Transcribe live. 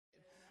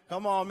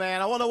Come on,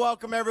 man. I want to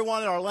welcome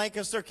everyone at our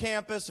Lancaster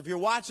campus. If you're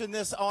watching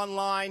this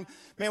online,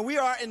 man, we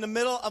are in the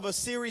middle of a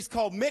series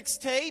called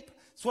Mixtape.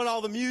 It's what all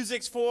the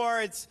music's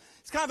for. It's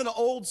kind of an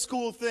old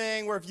school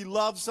thing where if you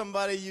love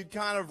somebody, you'd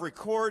kind of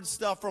record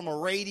stuff from a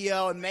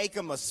radio and make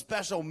them a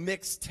special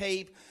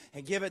mixtape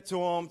and give it to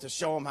them to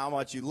show them how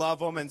much you love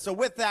them. And so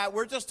with that,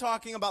 we're just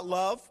talking about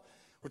love.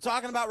 We're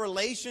talking about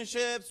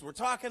relationships. We're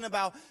talking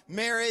about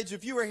marriage.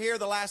 If you were here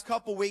the last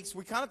couple weeks,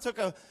 we kind of took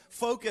a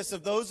focus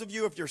of those of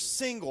you, if you're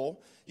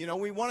single,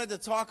 we wanted to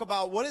talk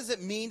about what does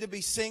it mean to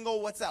be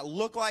single? What's that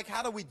look like?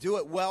 How do we do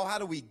it well? How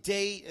do we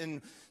date?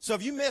 And so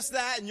if you missed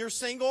that and you're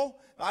single,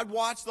 I'd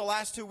watch the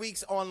last 2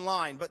 weeks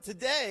online. But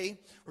today,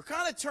 we're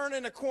kind of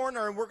turning a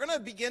corner and we're going to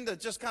begin to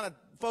just kind of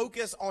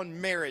focus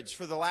on marriage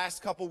for the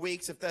last couple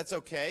weeks, if that's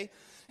okay.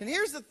 And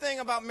here's the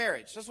thing about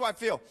marriage. That's what I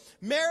feel.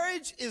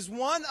 Marriage is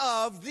one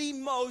of the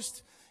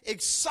most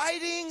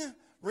exciting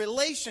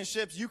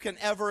relationships you can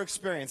ever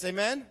experience.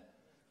 Amen?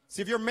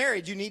 See, if you're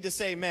married, you need to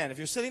say amen. If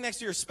you're sitting next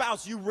to your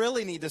spouse, you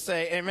really need to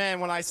say amen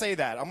when I say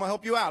that. I'm going to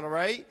help you out, all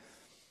right?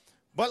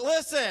 But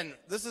listen,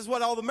 this is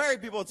what all the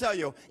married people will tell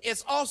you.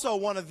 It's also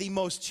one of the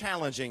most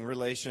challenging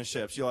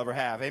relationships you'll ever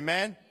have.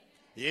 Amen?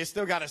 You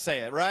still got to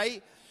say it,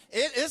 right?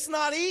 It's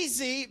not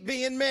easy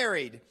being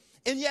married.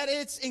 And yet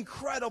it's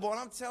incredible, and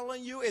I'm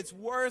telling you, it's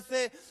worth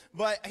it.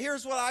 But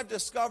here's what I've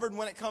discovered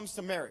when it comes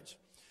to marriage.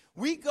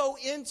 We go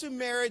into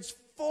marriage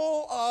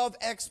full of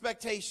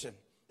expectation.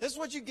 This is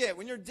what you get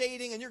when you're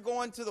dating and you're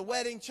going to the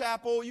wedding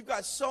chapel. You've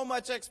got so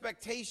much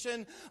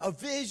expectation, a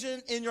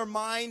vision in your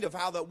mind of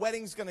how the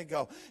wedding's going to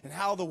go and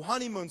how the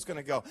honeymoon's going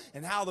to go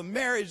and how the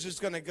marriage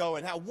is going to go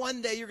and how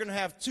one day you're going to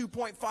have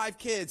 2.5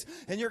 kids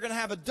and you're going to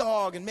have a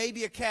dog and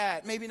maybe a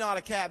cat, maybe not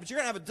a cat, but you're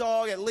going to have a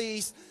dog at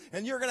least,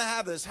 and you're going to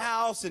have this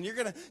house and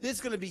it's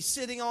going to be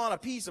sitting on a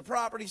piece of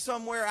property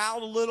somewhere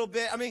out a little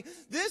bit. I mean,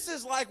 this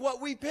is like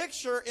what we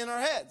picture in our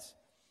heads.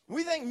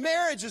 We think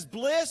marriage is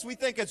bliss. We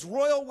think it's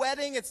royal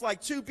wedding. It's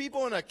like two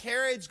people in a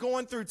carriage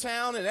going through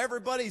town and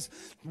everybody's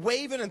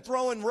waving and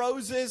throwing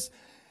roses.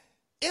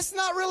 It's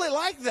not really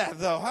like that,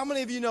 though. How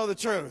many of you know the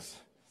truth?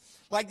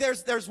 Like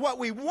there's what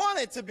we want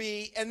it to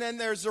be, and then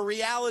there's the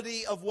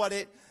reality of what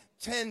it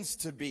tends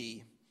to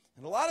be.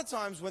 And a lot of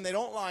times when they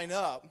don't line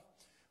up,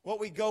 what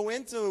we go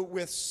into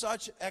with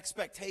such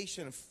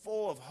expectation,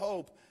 full of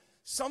hope,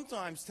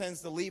 sometimes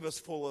tends to leave us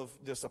full of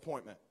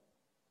disappointment.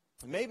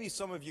 Maybe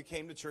some of you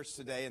came to church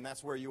today and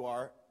that's where you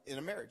are in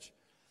a marriage,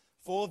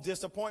 full of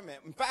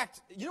disappointment. In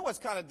fact, you know what's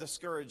kind of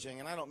discouraging,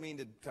 and I don't mean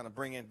to kind of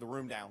bring the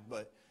room down,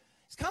 but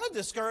it's kind of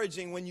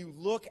discouraging when you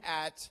look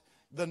at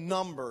the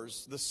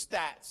numbers, the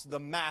stats, the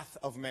math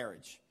of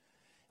marriage.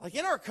 Like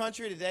in our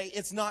country today,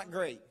 it's not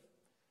great.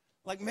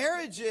 Like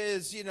marriage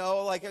is,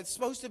 like it's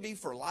supposed to be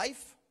for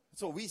life.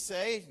 That's what we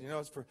say.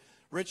 It's for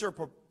richer,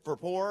 for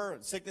poor,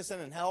 sickness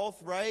and in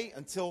health, right?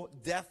 Until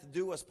death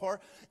do us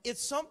part.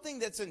 It's something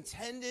that's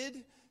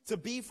intended to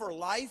be for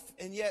life,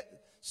 and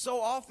yet so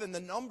often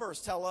the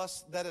numbers tell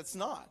us that it's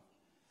not.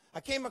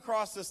 I came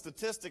across this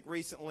statistic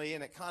recently,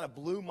 and it kind of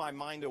blew my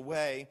mind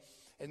away,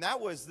 and that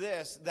was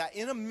this, that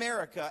in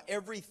America,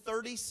 every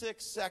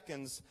 36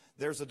 seconds,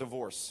 there's a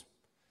divorce.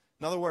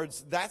 In other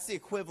words, that's the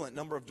equivalent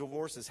number of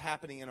divorces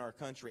happening in our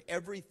country.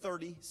 Every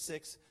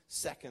 36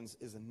 seconds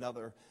is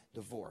another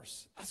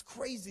divorce. That's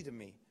crazy to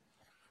me.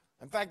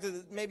 In fact,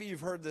 maybe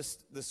you've heard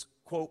this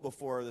quote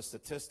before, the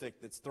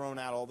statistic that's thrown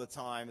out all the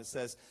time. It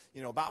says,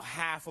 about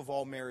half of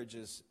all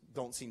marriages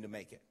don't seem to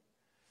make it.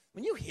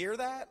 When you hear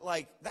that,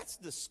 that's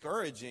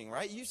discouraging,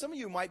 right? Some of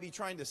you might be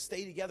trying to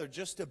stay together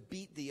just to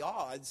beat the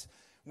odds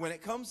when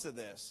it comes to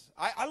this.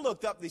 I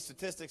looked up these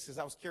statistics because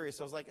I was curious.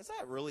 I was like, is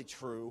that really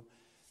true?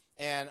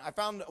 And I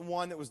found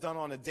one that was done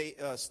on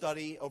a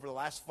study over the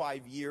last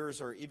 5 years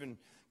or even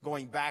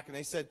going back, and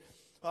they said,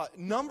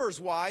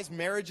 numbers-wise,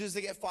 marriages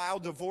that get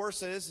filed,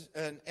 divorces,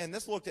 and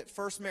this looked at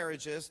first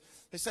marriages.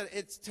 They said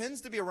it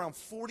tends to be around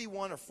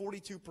 41 or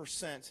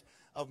 42%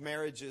 of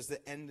marriages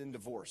that end in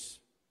divorce.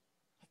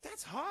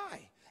 That's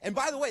high. And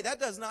by the way, that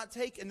does not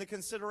take into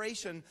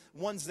consideration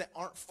ones that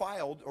aren't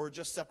filed or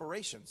just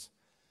separations.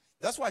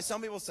 That's why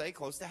some people say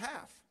close to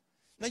half.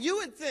 Now, you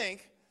would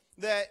think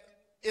that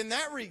in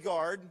that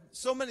regard,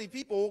 so many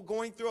people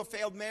going through a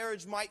failed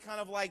marriage might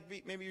kind of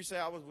maybe you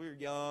say, we were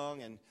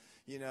young and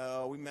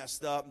we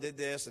messed up and did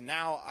this, and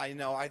now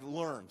I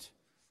learned.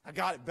 I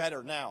got it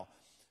better now.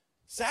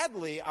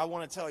 Sadly, I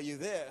want to tell you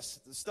this.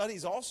 The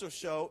studies also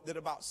show that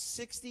about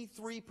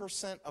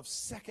 63% of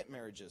second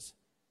marriages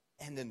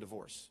end in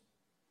divorce.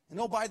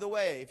 And by the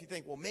way, if you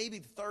think, well, maybe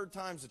the third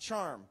time's the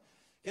charm,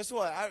 guess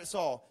what? I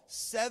saw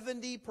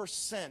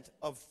 70%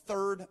 of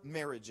third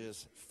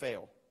marriages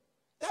fail.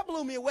 That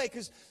blew me away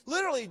because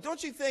literally,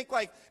 don't you think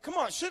come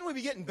on, shouldn't we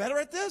be getting better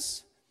at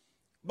this?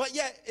 But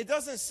yet, it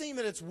doesn't seem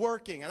that it's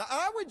working. And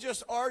I would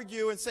just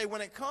argue and say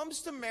when it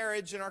comes to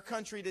marriage in our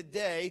country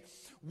today,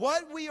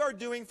 what we are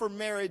doing for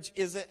marriage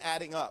isn't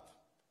adding up.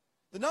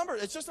 The number,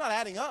 it's just not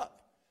adding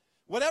up.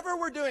 Whatever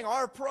we're doing,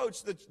 our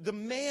approach, the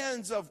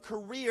demands of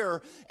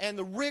career and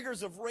the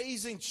rigors of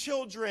raising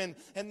children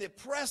and the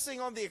pressing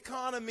on the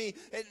economy,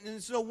 and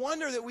it's no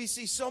wonder that we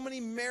see so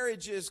many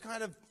marriages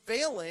kind of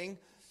failing.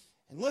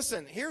 And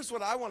listen, here's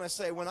what I want to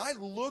say. When I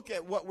look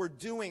at what we're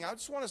doing, I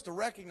just want us to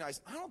recognize,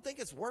 I don't think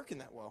it's working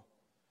that well.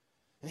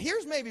 And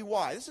here's maybe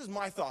why. This is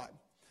my thought.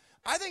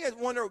 I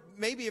wonder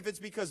maybe if it's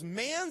because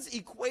man's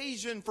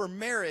equation for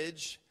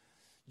marriage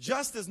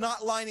just is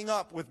not lining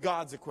up with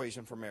God's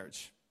equation for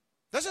marriage.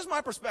 That's just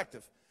my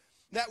perspective.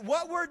 That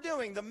what we're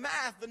doing, the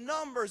math, the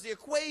numbers, the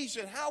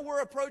equation, how we're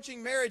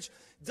approaching marriage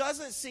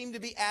doesn't seem to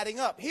be adding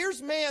up.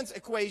 Here's man's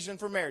equation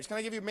for marriage. Can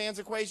I give you man's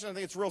equation? I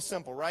think it's real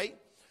simple, right?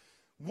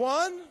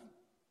 1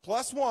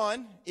 plus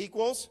 1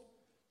 equals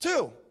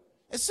 2.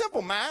 It's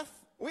simple math.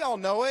 We all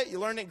know it. You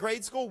learned it in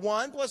grade school.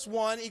 1 plus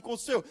 1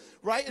 equals 2,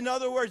 right? In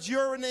other words,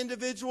 you're an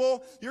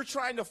individual. You're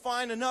trying to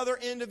find another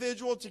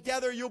individual.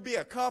 Together, you'll be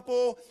a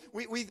couple.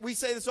 We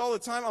say this all the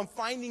time. I'm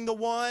finding the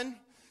one,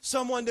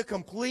 someone to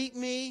complete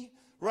me,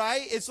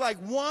 right? It's like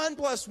 1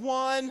 plus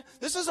 1.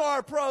 This is our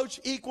approach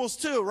equals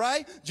 2,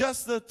 right?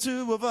 Just the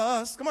two of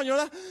us. Come on, you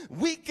know that?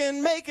 We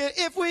can make it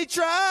if we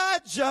try.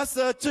 Just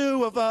the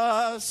two of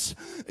us.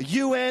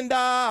 You and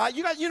I.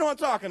 You know what I'm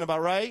talking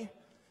about, right?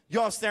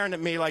 Y'all staring at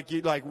me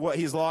like what,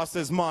 he's lost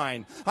his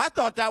mind. I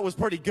thought that was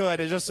pretty good,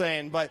 I'm just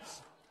saying, but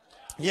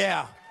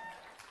yeah.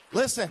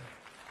 Listen,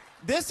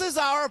 this is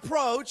our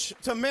approach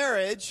to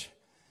marriage,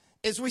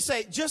 is we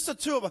say just the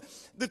two of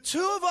us. The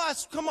two of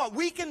us, come on,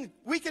 we can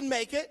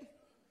make it.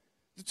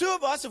 The two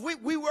of us, if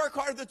we work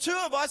hard, the two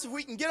of us, if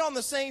we can get on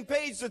the same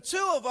page, the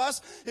two of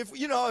us,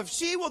 if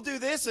she will do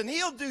this and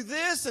he'll do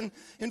this. And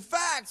in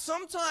fact,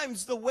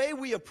 sometimes the way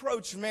we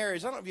approach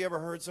marriage, I don't know if you ever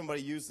heard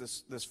somebody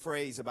use this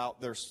phrase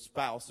about their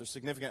spouse, their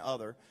significant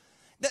other.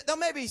 They'll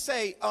maybe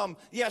say,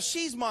 yeah,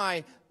 she's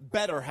my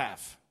better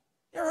half.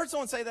 You ever heard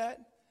someone say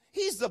that?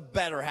 He's the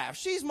better half.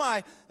 She's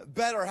my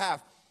better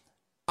half.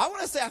 I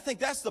want to say I think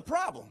that's the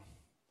problem.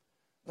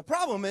 The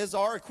problem is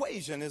our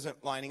equation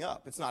isn't lining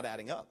up. It's not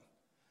adding up.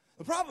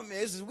 The problem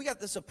is we got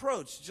this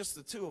approach, just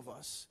the two of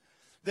us,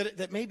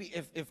 that maybe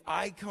if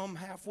I come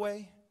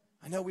halfway,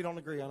 I know we don't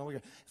agree,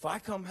 if I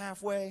come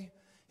halfway,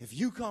 if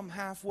you come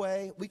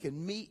halfway, we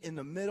can meet in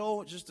the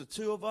middle, just the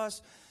two of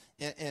us,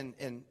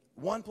 and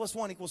 1 plus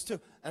 1 equals 2.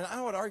 And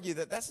I would argue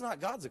that that's not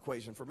God's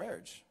equation for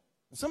marriage.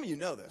 And some of you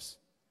know this.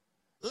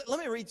 Let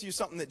me read to you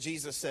something that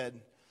Jesus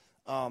said.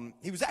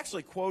 He was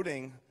actually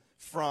quoting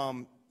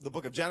from the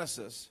book of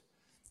Genesis.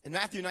 In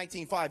Matthew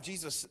 19:5,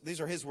 Jesus,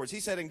 these are his words. He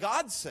said, and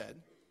God said,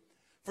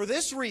 for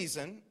this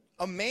reason,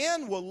 a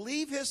man will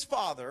leave his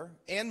father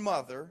and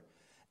mother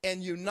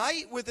and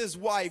unite with his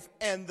wife,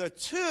 and the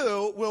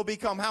two will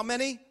become how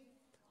many?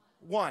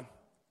 1.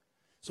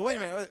 So wait a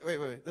minute.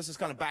 Wait. This is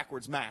kind of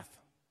backwards math,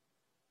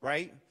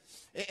 right?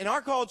 In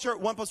our culture,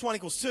 1 plus 1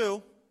 equals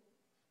 2.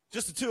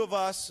 Just the two of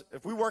us.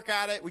 If we work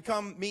at it, we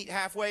come meet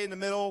halfway in the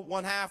middle,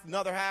 one half,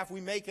 another half, we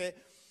make it.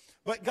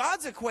 But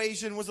God's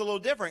equation was a little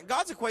different.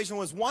 God's equation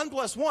was 1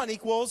 plus 1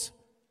 equals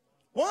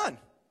 1.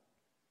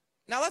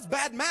 Now, that's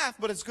bad math,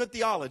 but it's good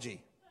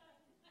theology,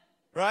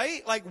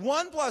 right? Like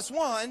 1 plus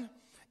 1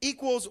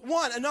 equals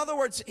 1. In other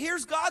words,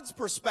 here's God's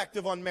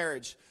perspective on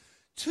marriage.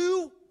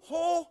 Two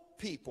whole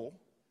people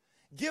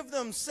give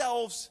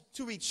themselves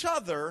to each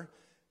other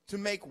to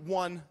make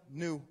one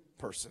new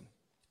person.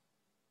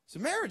 So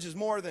marriage is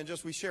more than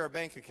just we share a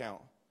bank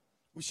account.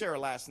 We share a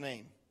last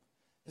name.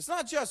 It's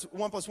not just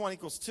 1 plus 1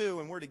 equals 2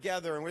 and we're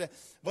together,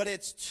 but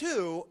it's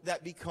two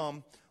that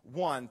become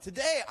 1.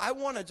 Today, I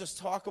want to just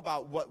talk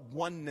about what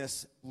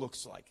oneness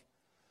looks like.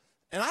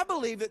 And I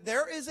believe that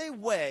there is a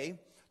way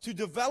to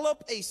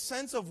develop a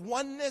sense of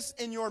oneness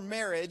in your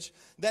marriage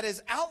that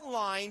is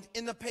outlined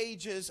in the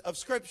pages of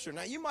Scripture.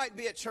 Now, you might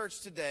be at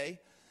church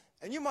today,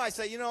 and you might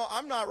say,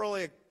 I'm not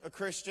really a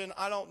Christian.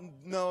 I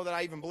don't know that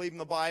I even believe in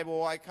the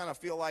Bible. I kind of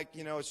feel like,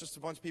 it's just a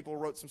bunch of people who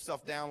wrote some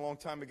stuff down a long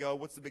time ago.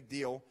 What's the big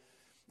deal?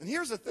 And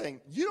here's the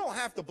thing. You don't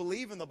have to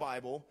believe in the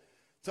Bible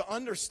to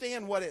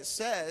understand what it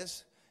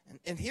says.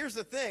 And here's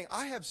the thing.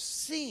 I have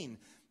seen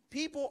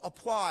people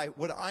apply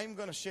what I'm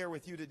going to share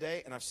with you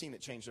today, and I've seen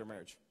it change their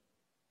marriage.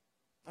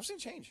 I've seen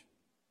it change.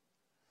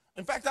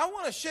 In fact, I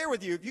want to share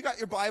with you, if you got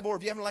your Bible or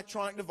if you have an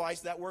electronic device,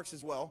 that works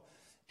as well.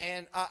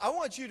 And I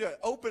want you to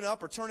open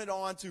up or turn it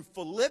on to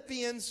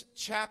Philippians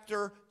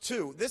chapter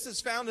 2. This is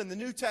found in the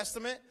New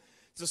Testament.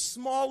 It's a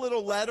small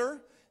little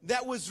letter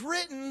that was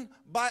written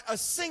by a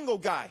single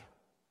guy.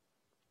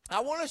 I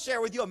want to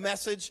share with you a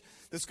message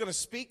that's going to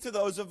speak to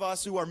those of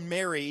us who are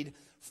married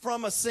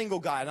from a single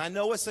guy. And I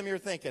know what some of you are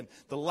thinking.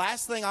 The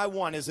last thing I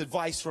want is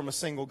advice from a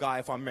single guy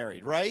if I'm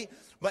married, right?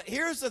 But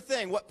here's the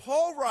thing. What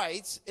Paul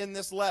writes in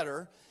this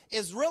letter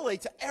is really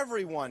to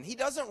everyone. He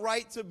doesn't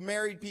write to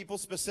married people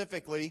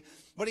specifically,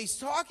 but he's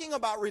talking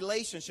about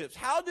relationships.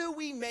 How do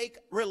we make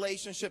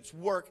relationships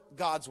work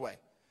God's way?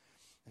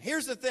 And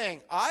here's the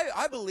thing.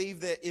 I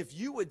believe that if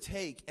you would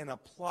take and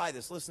apply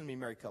this, listen to me,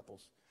 married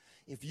couples.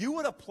 If you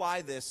would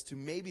apply this to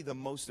maybe the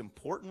most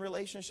important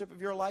relationship of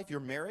your life,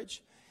 your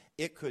marriage,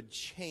 it could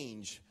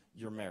change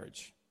your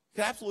marriage. It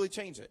can absolutely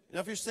change it.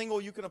 Now, if you're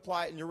single, you can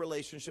apply it in your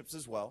relationships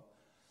as well.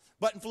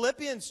 But in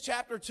Philippians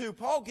chapter 2,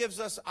 Paul gives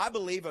us, I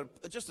believe,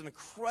 just an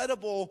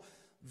incredible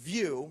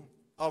view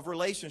of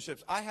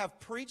relationships. I have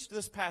preached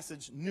this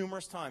passage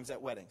numerous times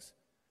at weddings.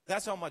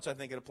 That's how much I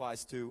think it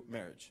applies to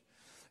marriage.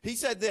 He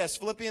said this,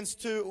 Philippians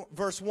 2,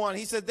 verse 1.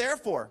 He said,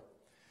 therefore,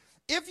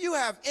 if you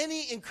have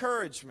any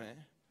encouragement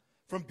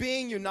from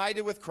being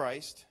united with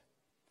Christ,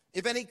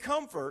 if any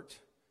comfort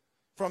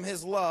from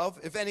his love,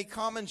 if any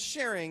common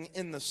sharing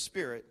in the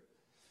Spirit,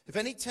 if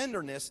any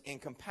tenderness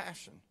and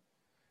compassion,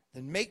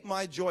 then make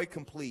my joy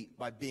complete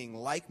by being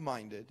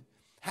like-minded,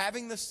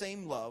 having the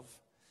same love,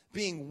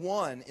 being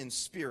one in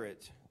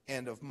spirit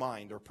and of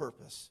mind or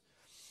purpose.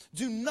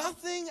 Do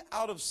nothing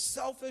out of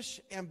selfish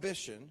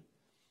ambition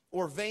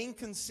or vain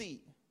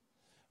conceit.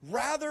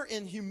 Rather,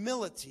 in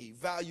humility,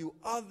 value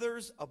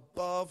others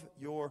above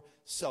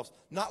yourselves,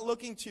 not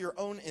looking to your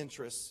own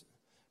interests,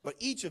 but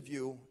each of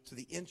you to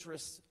the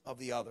interests of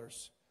the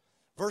others.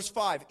 Verse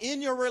 5,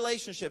 in your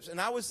relationships, and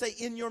I would say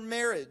in your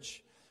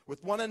marriage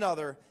with one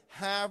another,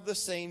 have the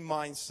same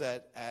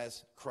mindset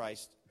as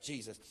Christ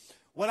Jesus.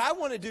 What I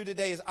want to do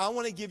today is I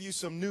want to give you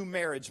some new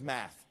marriage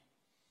math.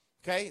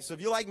 Okay, so if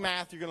you like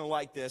math, you're going to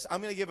like this.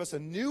 I'm going to give us a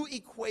new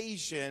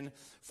equation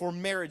for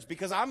marriage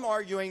because I'm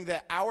arguing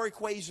that our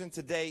equation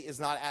today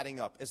is not adding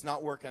up. It's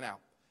not working out.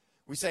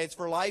 We say it's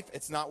for life.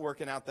 It's not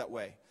working out that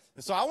way.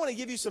 And so I want to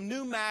give you some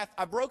new math.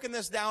 I've broken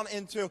this down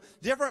into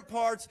different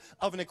parts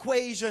of an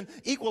equation,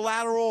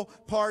 equilateral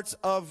parts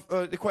of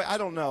equation. I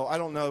don't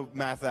know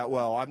math that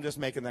well. I'm just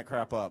making that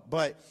crap up.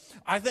 But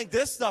I think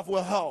this stuff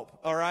will help,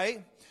 all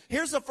right?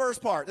 Here's the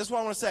first part. This is what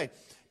I want to say.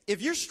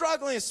 If you're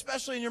struggling,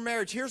 especially in your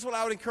marriage, here's what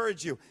I would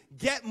encourage you.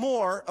 Get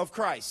more of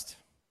Christ.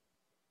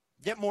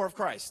 Get more of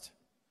Christ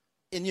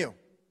in you.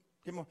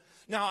 Get more.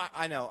 Now,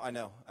 I know.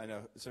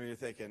 Some of you are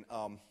thinking,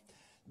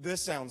 this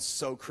sounds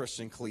so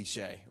Christian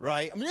cliche,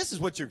 right? I mean, this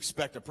is what you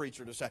expect a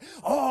preacher to say.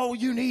 All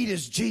you need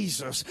is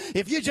Jesus.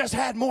 If you just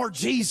had more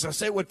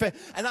Jesus, it would fit.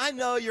 And I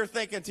know you're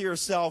thinking to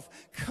yourself,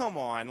 come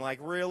on, like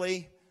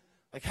really?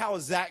 Like how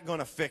is that going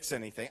to fix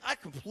anything? I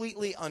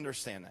completely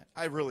understand that.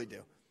 I really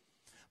do.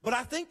 But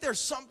I think there's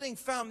something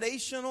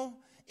foundational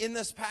in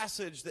this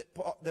passage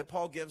that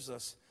Paul gives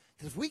us.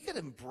 That if we could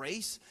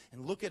embrace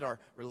and look at our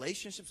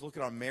relationships, look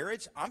at our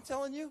marriage, I'm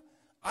telling you,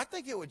 I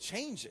think it would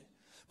change it.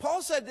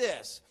 Paul said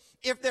this,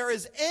 if there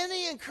is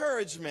any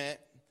encouragement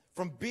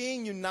from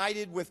being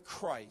united with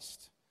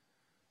Christ,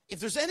 if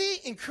there's any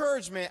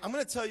encouragement, I'm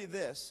going to tell you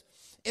this,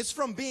 it's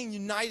from being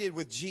united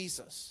with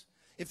Jesus.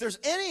 If there's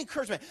any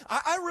encouragement,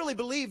 I really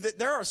believe that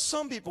there are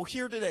some people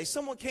here today.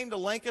 Someone came to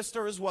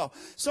Lancaster as well.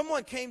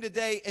 Someone came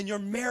today and your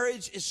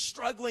marriage is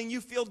struggling.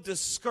 You feel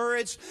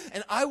discouraged.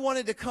 And I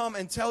wanted to come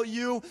and tell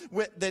you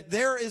that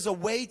there is a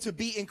way to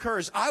be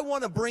encouraged. I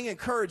want to bring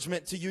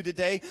encouragement to you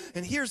today.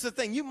 And here's the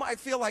thing. You might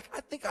feel like,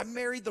 I think I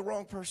married the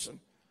wrong person.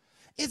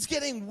 It's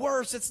getting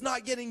worse. It's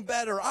not getting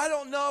better. I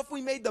don't know if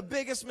we made the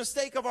biggest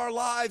mistake of our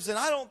lives, and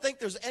I don't think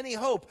there's any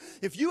hope.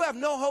 If you have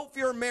no hope for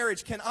your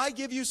marriage, can I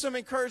give you some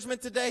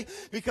encouragement today?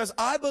 Because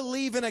I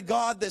believe in a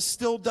God that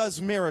still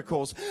does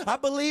miracles. I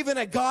believe in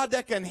a God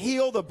that can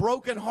heal the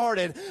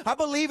brokenhearted. I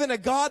believe in a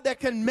God that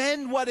can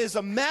mend what is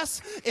a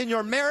mess in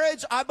your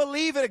marriage. I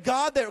believe in a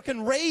God that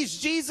can raise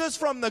Jesus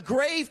from the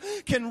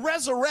grave, can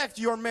resurrect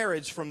your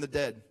marriage from the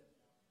dead.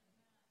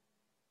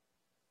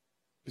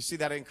 You see,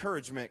 that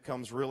encouragement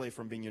comes really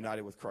from being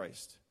united with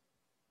Christ.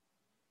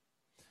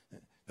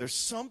 There's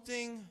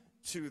something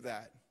to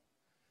that.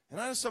 And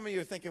I know some of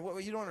you are thinking, well,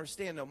 you don't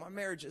understand. No, my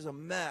marriage is a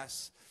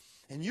mess.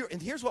 And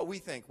here's what we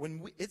think.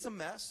 When it's a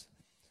mess,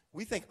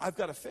 we think, I've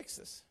got to fix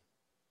this.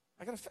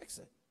 I got to fix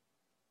it.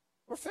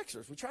 We're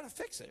fixers. We try to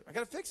fix it. I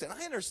got to fix it. And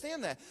I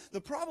understand that.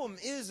 The problem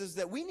is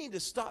that we need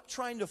to stop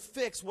trying to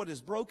fix what is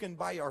broken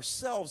by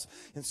ourselves.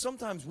 And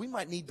sometimes we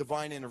might need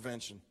divine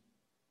intervention.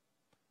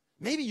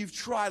 Maybe you've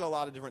tried a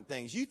lot of different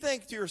things. You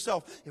think to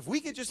yourself, if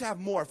we could just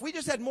have more, if we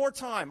just had more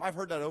time. I've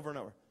heard that over and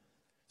over.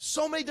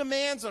 So many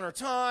demands on our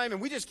time,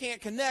 and we just can't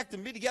connect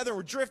and be together.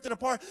 We're drifting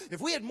apart. If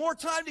we had more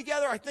time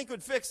together, I think it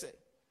would fix it.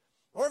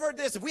 Or I've heard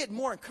this, if we had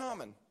more in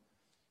common.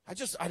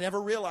 I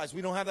never realized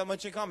we don't have that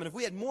much in common. If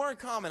we had more in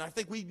common, I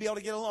think we'd be able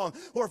to get along.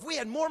 Or if we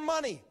had more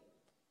money,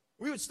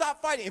 we would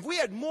stop fighting. If we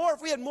had more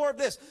of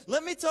this,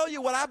 let me tell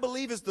you what I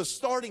believe is the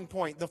starting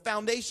point, the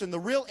foundation, the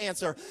real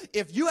answer.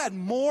 If you had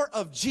more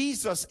of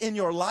Jesus in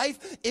your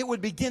life, it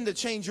would begin to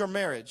change your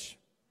marriage.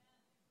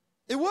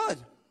 It would.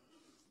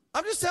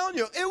 I'm just telling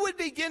you, it would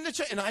begin to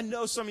change. And I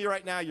know some of you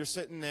right now, you're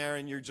sitting there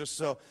and you're just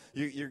so,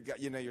 you're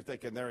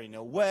thinking, there ain't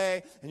no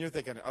way. And you're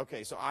thinking,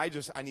 okay, so I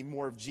need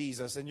more of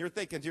Jesus. And you're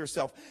thinking to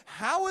yourself,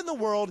 how in the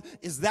world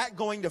is that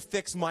going to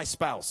fix my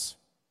spouse?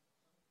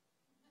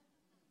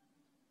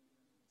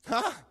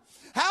 Huh?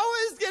 How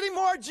is getting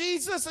more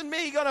Jesus and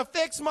me going to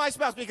fix my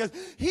spouse? Because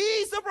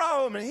he's the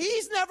problem, and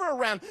he's never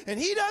around, and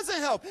he doesn't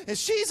help, and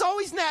she's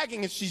always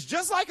nagging, and she's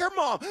just like her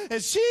mom,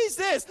 and she's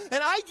this,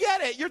 and I get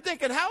it. You're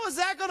thinking, how is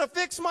that going to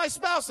fix my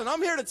spouse? And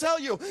I'm here to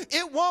tell you,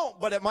 it won't,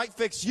 but it might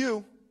fix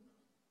you.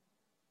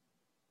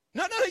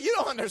 No, you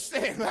don't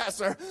understand,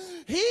 Pastor.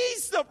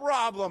 He's the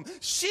problem.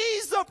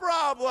 She's the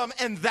problem,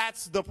 and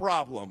that's the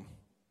problem.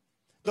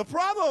 The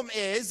problem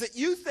is that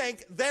you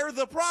think they're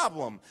the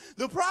problem.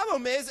 The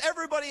problem is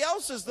everybody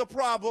else is the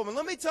problem. And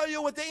let me tell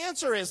you what the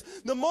answer is.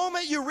 The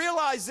moment you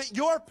realize that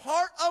you're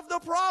part of the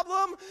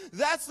problem,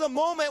 that's the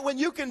moment when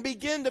you can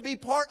begin to be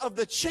part of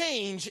the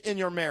change in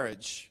your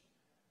marriage.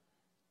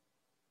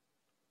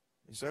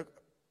 You say,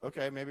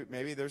 okay, maybe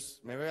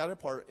I had a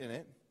part in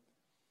it.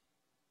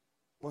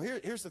 Well,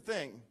 here's the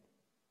thing.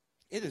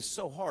 It is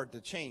so hard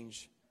to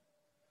change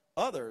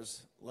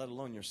others, let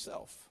alone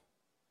yourself.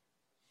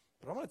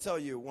 But I'm going to tell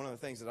you one of the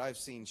things that I've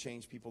seen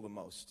change people the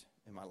most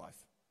in my life.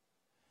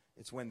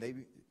 It's when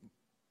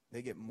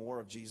they get more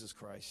of Jesus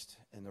Christ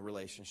in the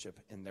relationship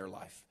in their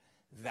life.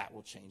 That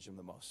will change them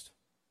the most.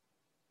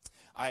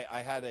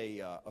 I had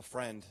a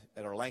friend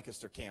at our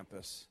Lancaster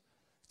campus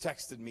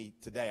texted me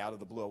today out of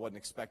the blue. I wasn't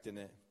expecting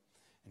it.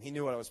 And he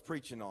knew what I was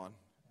preaching on.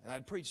 And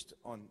I'd preached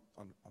on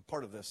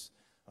part of this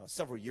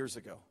several years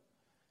ago.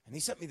 And he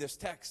sent me this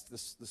text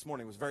this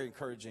morning. It was very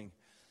encouraging.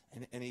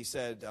 And he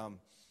said,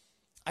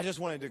 I just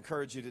wanted to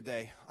encourage you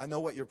today. I know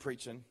what you're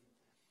preaching.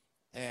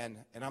 And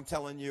I'm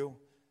telling you,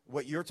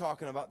 what you're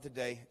talking about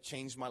today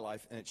changed my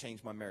life, and it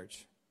changed my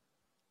marriage.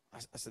 I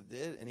said,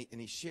 did?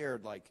 And he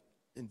shared, like,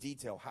 in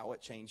detail how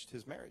it changed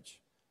his marriage.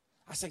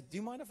 I said, do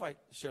you mind if I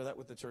share that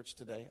with the church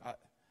today?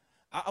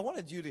 I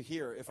wanted you to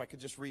hear, if I could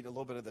just read a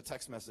little bit of the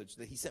text message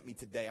that he sent me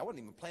today. I wasn't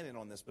even planning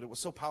on this, but it was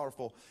so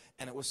powerful,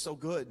 and it was so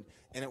good.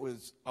 And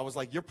I was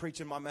like, you're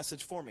preaching my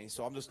message for me,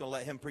 so I'm just going to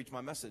let him preach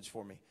my message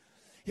for me.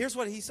 Here's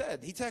what he said.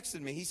 He texted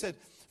me. He said,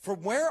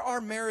 from where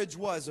our marriage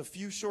was a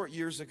few short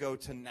years ago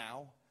to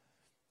now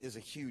is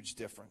a huge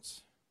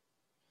difference.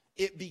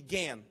 It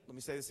began, let me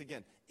say this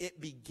again,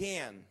 it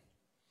began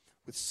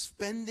with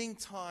spending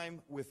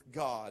time with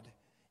God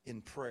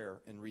in prayer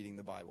and reading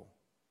the Bible.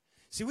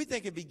 See, we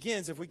think it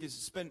begins if we could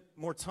spend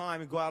more time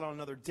and go out on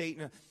another date.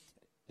 And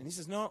he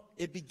says, no,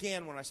 it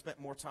began when I spent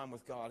more time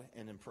with God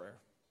and in prayer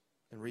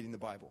and reading the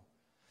Bible.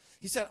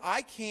 He said,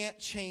 I can't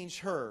change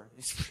her.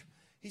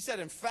 He said,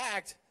 in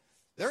fact,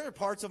 there are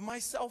parts of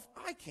myself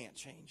I can't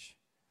change.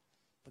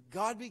 But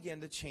God began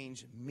to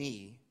change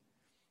me,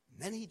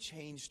 and then he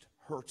changed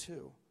her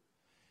too.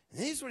 And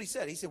here's what he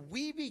said. He said,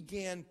 we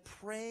began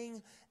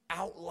praying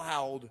out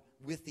loud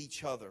with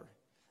each other.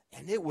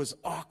 And it was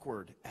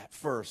awkward at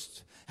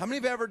first. How many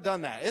have ever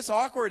done that? It's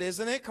awkward,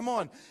 isn't it? Come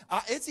on.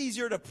 It's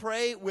easier to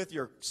pray with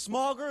your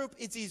small group.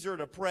 It's easier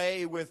to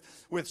pray with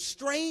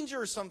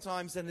strangers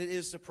sometimes than it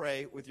is to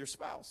pray with your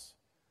spouse.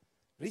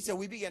 But he said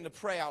we began to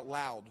pray out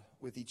loud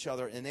with each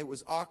other, and it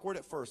was awkward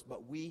at first,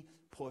 but we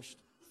pushed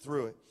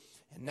through it.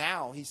 And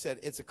now, he said,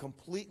 it's a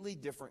completely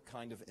different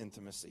kind of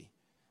intimacy.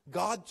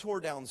 God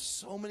tore down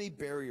so many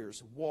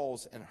barriers,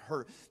 walls, and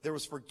hurt. There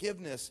was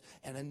forgiveness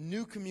and a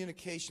new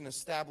communication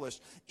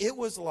established. It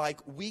was like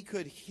we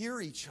could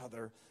hear each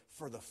other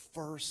for the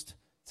first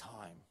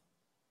time.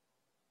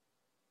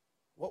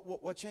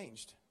 What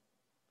changed?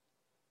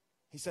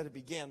 He said it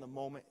began the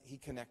moment he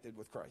connected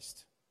with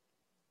Christ.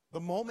 The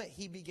moment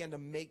he began to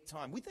make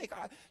time. We think,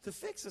 to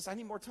fix this, I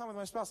need more time with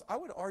my spouse. I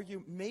would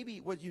argue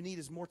maybe what you need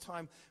is more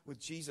time with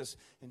Jesus.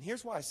 And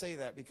here's why I say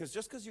that. Because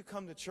just because you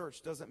come to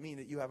church doesn't mean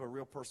that you have a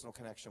real personal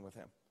connection with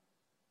him.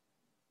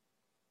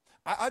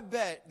 I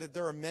bet that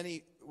there are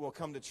many who will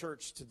come to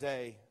church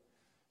today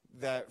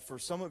that for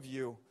some of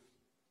you,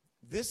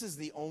 this is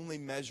the only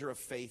measure of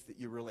faith that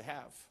you really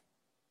have.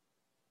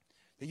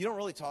 That you don't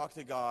really talk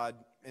to God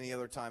any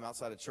other time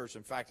outside of church.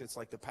 In fact, it's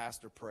like the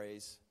pastor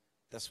prays.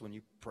 That's when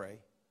you pray.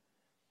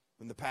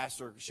 When the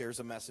pastor shares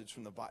a message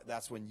from the Bible,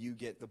 that's when you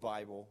get the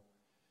Bible,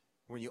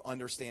 when you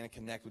understand and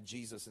connect with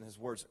Jesus and his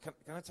words.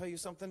 Can I tell you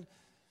something?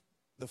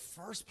 The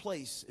first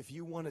place, if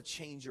you want to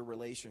change your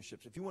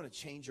relationships, if you want to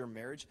change your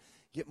marriage,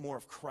 get more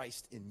of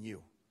Christ in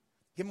you.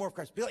 Get more of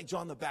Christ. Be like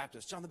John the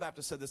Baptist. John the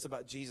Baptist said this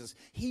about Jesus.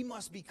 He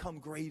must become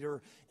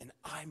greater and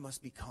I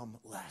must become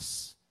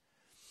less.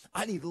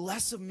 I need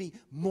less of me,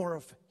 more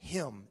of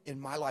him in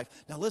my life.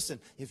 Now listen,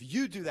 if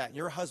you do that and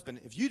you're a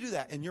husband, if you do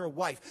that and you're a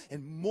wife,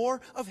 and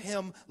more of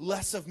him,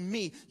 less of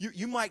me,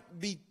 you might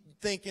be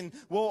thinking,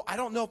 well, I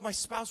don't know if my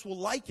spouse will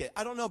like it.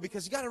 I don't know,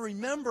 because you got to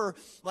remember,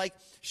 like,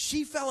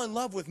 she fell in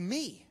love with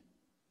me.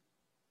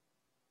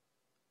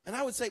 And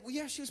I would say, well,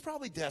 yeah, she was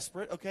probably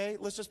desperate, okay?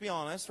 Let's just be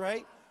honest,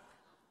 right?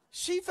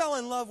 She fell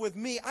in love with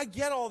me. I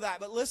get all that.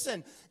 But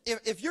listen,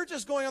 if you're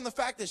just going on the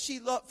fact that she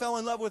fell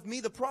in love with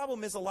me, the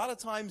problem is a lot of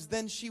times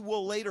then she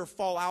will later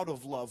fall out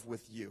of love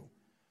with you.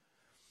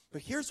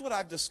 But here's what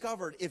I've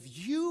discovered.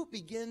 If you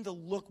begin to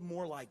look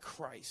more like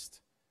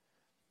Christ,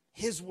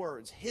 his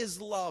words,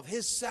 his love,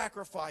 his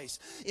sacrifice.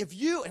 If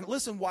you, and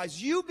listen,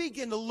 wives, you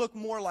begin to look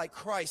more like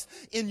Christ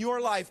in your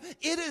life,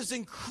 it is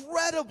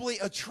incredibly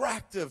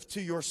attractive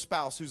to your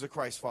spouse who's a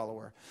Christ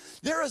follower.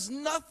 There is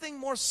nothing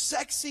more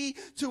sexy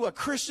to a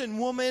Christian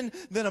woman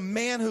than a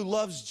man who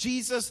loves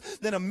Jesus,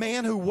 than a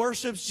man who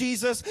worships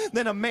Jesus,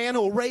 than a man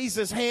who will raise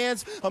his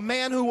hands, a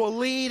man who will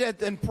lead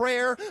in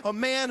prayer, a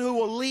man who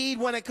will lead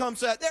when it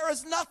comes to that. There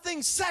is nothing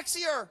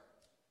sexier.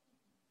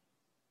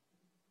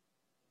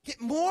 Get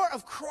more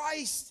of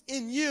Christ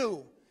in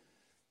you.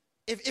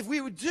 If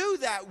we would do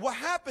that, what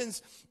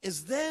happens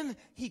is then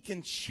he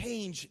can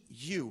change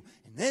you.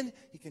 And then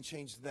he can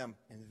change them.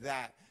 And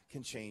that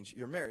can change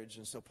your marriage.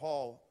 And so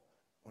Paul,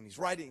 when he's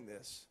writing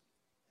this,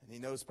 and he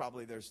knows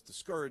probably there's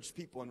discouraged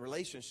people in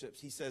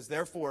relationships, he says,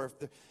 therefore,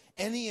 if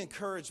any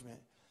encouragement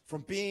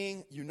from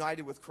being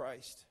united with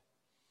Christ,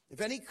 if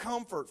any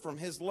comfort from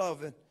his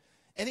love, and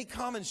any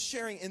common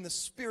sharing in the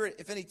Spirit,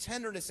 if any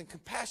tenderness and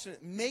compassion,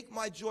 make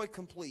my joy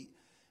complete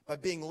by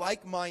being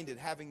like-minded,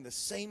 having the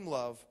same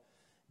love,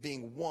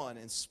 being one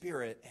in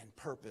spirit and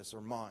purpose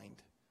or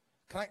mind.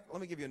 Let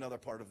me give you another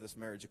part of this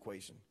marriage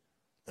equation.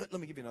 Let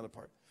me give you another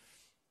part.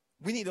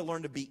 We need to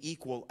learn to be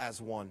equal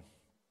as one.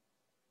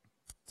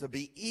 To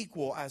be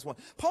equal as one.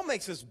 Paul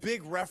makes this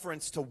big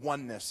reference to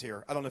oneness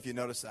here. I don't know if you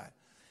noticed that.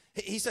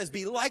 He says,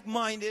 be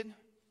like-minded,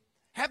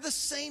 have the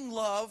same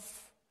love,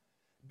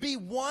 be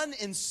one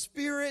in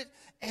spirit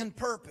and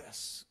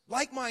purpose.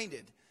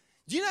 Like-minded.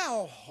 Do you know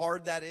how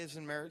hard that is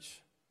in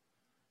marriage?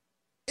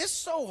 It's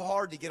so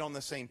hard to get on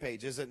the same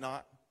page, is it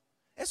not?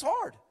 It's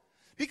hard.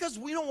 Because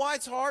we know why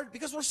it's hard?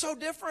 Because we're so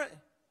different.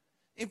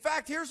 In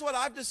fact, here's what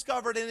I've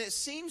discovered, and it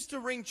seems to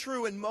ring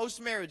true in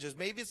most marriages.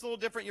 Maybe it's a little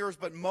different yours,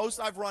 but most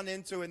I've run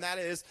into, and that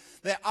is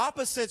that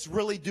opposites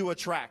really do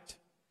attract.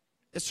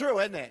 It's true,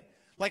 isn't it?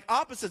 Like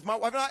opposites, my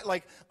wife and I,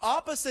 like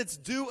opposites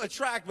do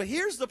attract. But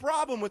here's the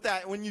problem with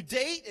that. When you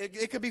date,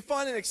 it could be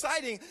fun and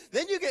exciting.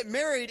 Then you get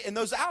married, and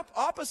those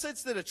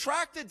opposites that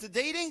attracted to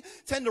dating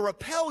tend to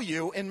repel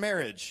you in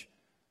marriage.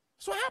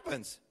 That's what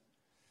happens.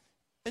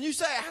 And you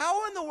say,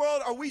 how in the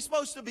world are we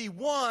supposed to be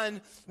one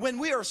when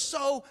we are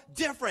so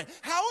different?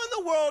 How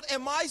in the world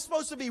am I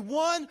supposed to be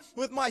one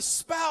with my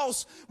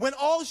spouse when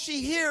all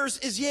she hears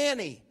is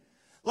Yanny?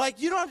 Like,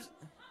 you don't...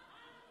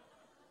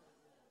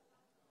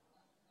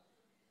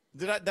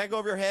 Did that go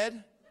over your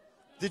head?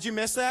 Did you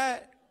miss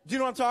that? Do you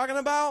know what I'm talking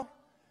about?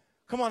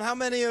 Come on, how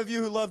many of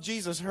you who love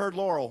Jesus heard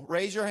Laurel?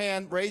 Raise your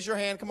hand. Raise your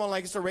hand. Come on,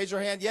 Lancaster, raise your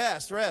hand.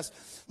 Yes, rest.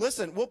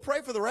 Listen, we'll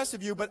pray for the rest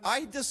of you, but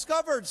I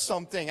discovered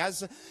something.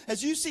 As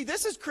you see,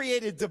 this has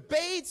created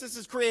debates. This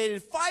has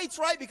created fights,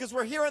 right? Because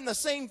we're hearing the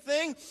same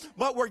thing,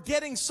 but we're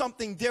getting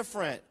something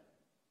different.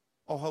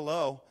 Oh,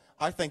 hello.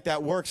 I think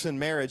that works in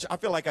marriage. I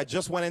feel like I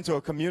just went into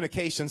a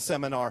communication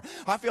seminar.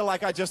 I feel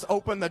like I just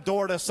opened the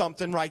door to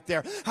something right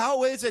there.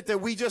 How is it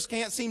that we just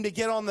can't seem to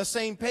get on the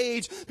same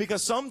page?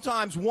 Because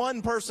sometimes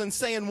one person's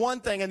saying one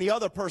thing and the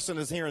other person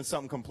is hearing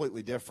something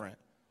completely different.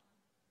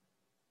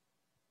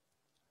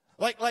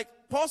 Like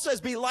Paul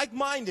says, be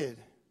like-minded.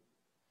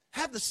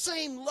 Have the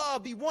same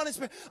love, be one in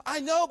spirit. I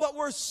know, but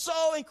we're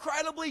so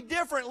incredibly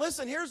different.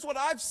 Listen, here's what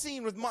I've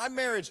seen with my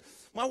marriage.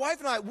 My wife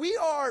and I, we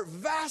are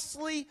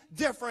vastly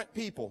different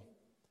people.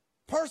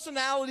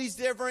 Personalities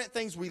different,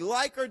 things we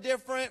like are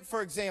different.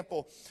 For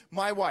example,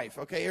 my wife,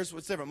 okay, here's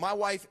what's different. My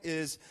wife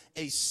is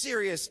a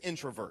serious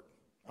introvert,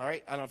 all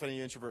right? I don't know if any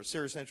of you introverts,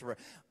 serious introvert.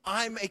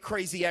 I'm a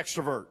crazy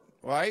extrovert,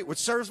 right? Which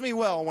serves me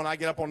well when I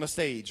get up on the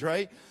stage,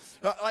 right?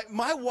 Like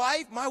my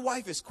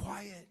wife is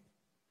quiet.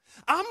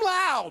 I'm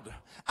loud.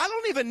 I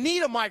don't even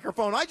need a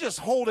microphone. I just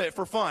hold it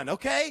for fun,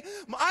 okay?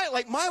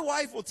 My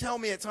wife will tell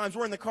me at times,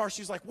 we're in the car,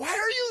 she's like, why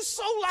are you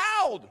so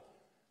loud?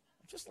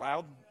 I'm just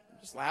loud.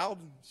 Just loud.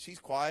 She's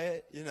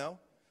quiet, you know.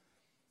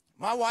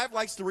 My wife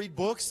likes to read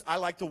books. I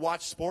like to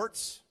watch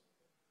sports.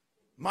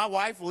 My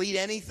wife will eat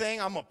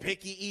anything. I'm a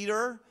picky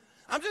eater.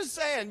 I'm just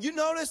saying, you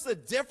notice the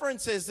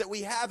differences that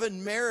we have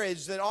in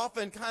marriage that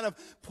often kind of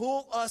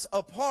pull us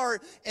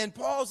apart. And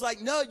Paul's like,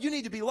 no, you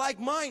need to be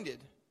like-minded.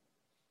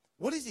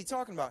 What is he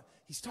talking about?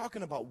 He's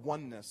talking about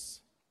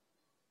oneness.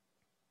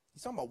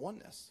 He's talking about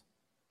oneness.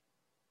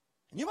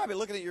 And you might be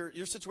looking at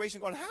your situation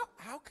going,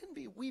 how can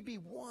we be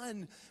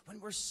one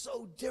when we're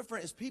so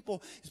different as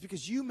people? It's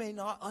because you may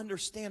not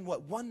understand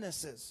what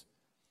oneness is.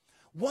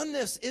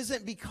 Oneness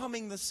isn't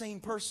becoming the same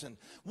person.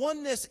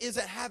 Oneness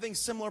isn't having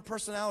similar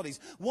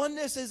personalities.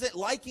 Oneness isn't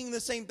liking the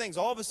same things.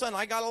 All of a sudden,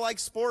 I got to like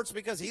sports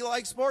because he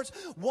likes sports.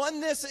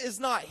 Oneness is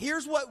not.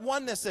 Here's what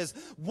oneness is.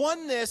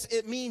 Oneness,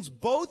 it means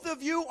both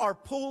of you are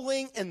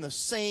pulling in the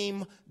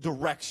same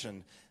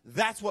direction.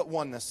 That's what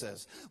oneness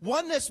is.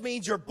 Oneness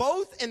means you're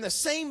both in the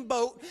same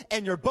boat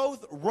and you're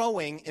both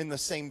rowing in the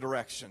same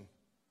direction.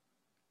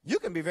 You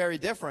can be very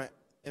different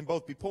and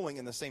both be pulling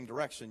in the same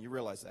direction. You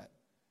realize that?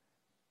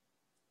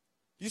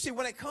 You see,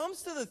 when it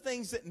comes to the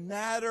things that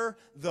matter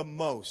the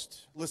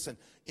most, listen,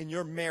 in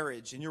your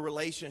marriage, in your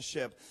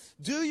relationship,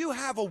 do you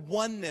have a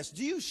oneness?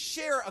 Do you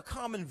share a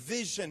common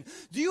vision?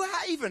 Do you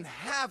even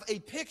have a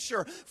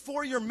picture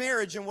for your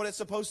marriage and what it's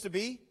supposed to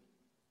be?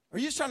 Or are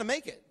you just trying to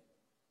make it?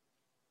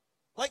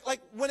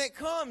 Like when it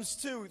comes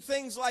to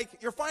things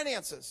like your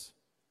finances.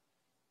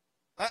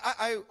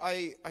 I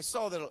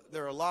saw that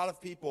there are a lot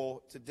of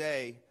people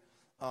today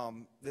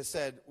that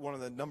said one of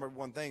the number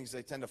one things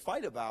they tend to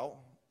fight about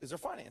is their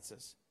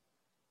finances.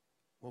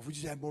 Well, if we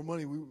just had more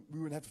money, we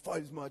wouldn't have to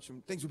fight as much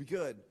and things would be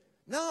good.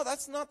 No,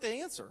 that's not the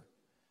answer.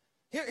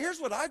 Here's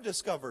what I've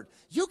discovered.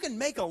 You can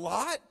make a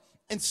lot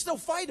and still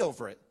fight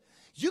over it.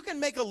 You can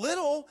make a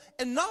little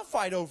and not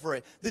fight over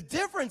it. The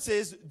difference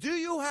is, do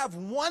you have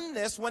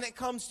oneness when it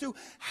comes to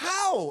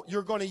how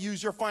you're going to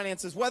use your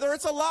finances, whether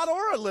it's a lot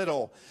or a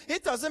little?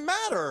 It doesn't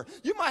matter.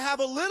 You might have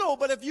a little,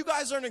 but if you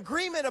guys are in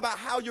agreement about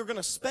how you're going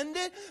to spend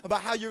it,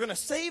 about how you're going to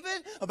save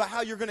it, about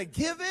how you're going to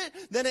give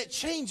it, then it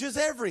changes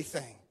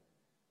everything.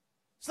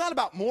 It's not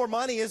about more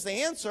money is the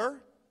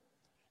answer.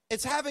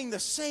 It's having the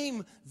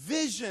same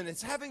vision.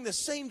 It's having the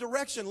same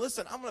direction.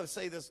 Listen, I'm going to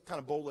say this kind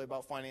of boldly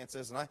about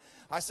finances. And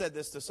I said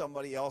this to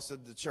somebody else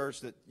at the church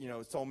that,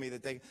 told me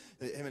that him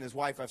and his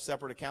wife have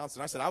separate accounts.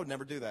 And I said, I would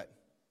never do that.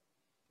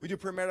 We do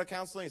premarital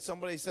counseling, and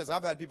somebody says,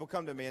 I've had people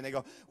come to me and they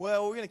go,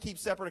 well, we're going to keep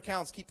separate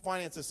accounts, keep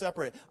finances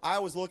separate. I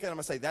always look at them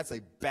and say, that's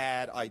a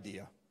bad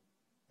idea.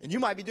 And you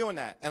might be doing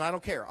that, and I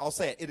don't care. I'll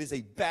say it. It is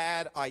a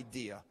bad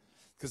idea,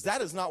 because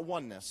that is not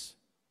oneness.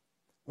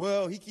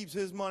 Well, he keeps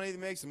his money, he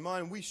makes some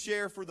money, and we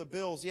share for the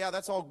bills. Yeah,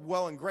 that's all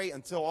well and great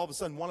until all of a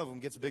sudden one of them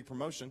gets a big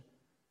promotion.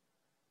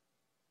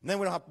 And then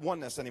we don't have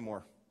oneness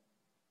anymore.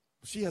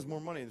 She has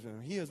more money than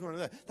him. He has more than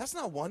that. That's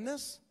not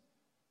oneness.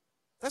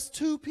 That's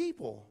two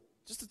people.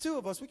 Just the two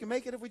of us. We can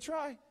make it if we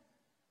try.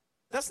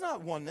 That's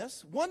not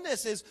oneness.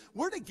 Oneness is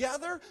we're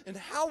together in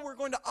how we're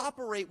going to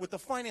operate with the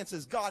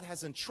finances God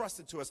has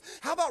entrusted to us.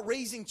 How about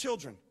raising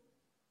children?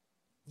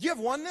 Do you have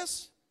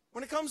oneness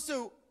when it comes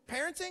to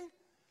parenting?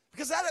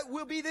 Because that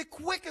will be the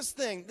quickest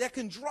thing that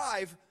can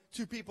drive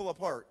two people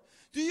apart.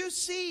 Do you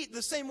see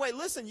the same way?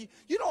 Listen,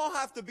 you don't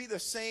have to be the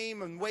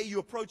same in the way you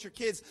approach your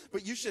kids,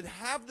 but you should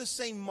have the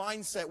same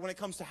mindset when it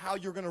comes to how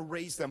you're going to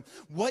raise them,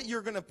 what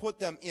you're going to put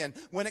them in,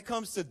 when it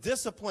comes to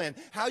discipline,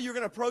 how you're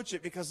going to approach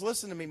it. Because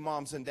listen to me,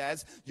 moms and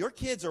dads, your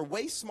kids are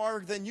way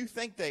smarter than you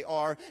think they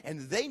are,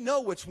 and they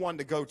know which one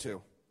to go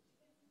to.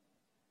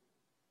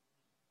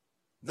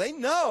 They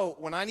know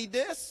when I need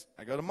this,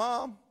 I go to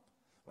mom.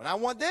 When I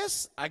want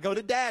this, I go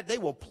to dad. They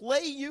will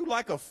play you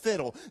like a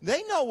fiddle.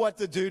 They know what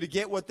to do to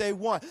get what they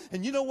want.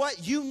 And you know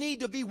what? You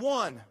need to be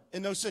one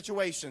in those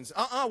situations.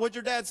 What'd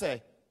your dad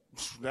say?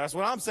 That's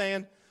what I'm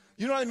saying.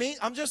 You know what I mean?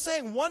 I'm just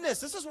saying oneness.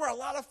 This is where a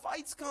lot of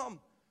fights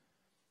come.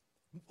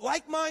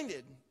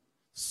 Like-minded.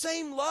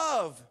 Same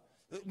love.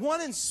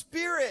 One in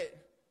spirit.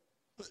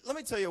 Let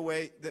me tell you a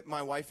way that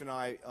my wife and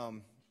I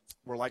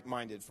were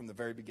like-minded from the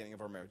very beginning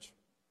of our marriage.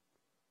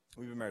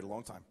 We've been married a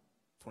long time.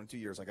 22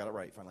 years. I got it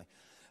right finally.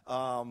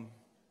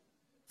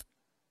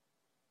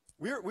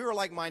 We were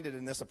like-minded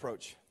in this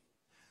approach.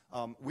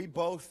 We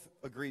both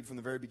agreed from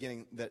the very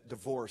beginning that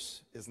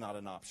divorce is not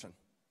an option.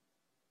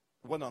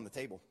 It wasn't on the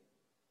table.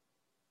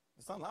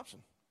 It's not an option.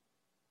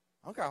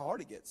 I don't care how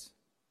hard it gets.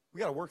 We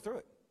got to work through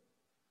it.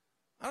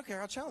 I don't care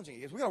how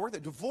challenging it is. We got to work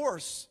through it.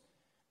 Divorce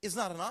is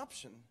not an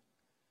option.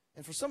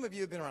 And for some of you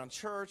who have been around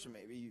church, and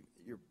maybe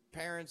your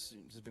parents,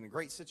 it's been a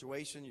great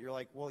situation, you're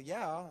like, well,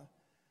 yeah,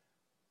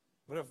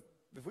 but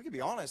if we could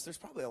be honest, there's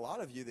probably a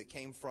lot of you that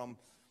came from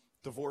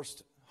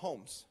divorced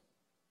homes.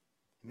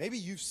 Maybe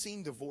you've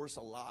seen divorce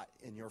a lot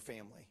in your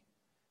family.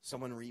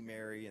 Someone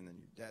remarry, and then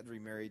your dad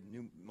remarried,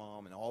 new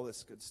mom, and all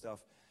this good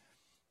stuff.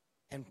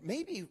 And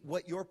maybe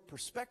what your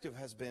perspective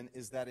has been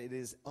is that it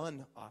is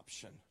an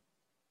option.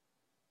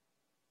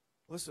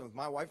 Listen, with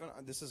my wife and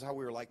I, this is how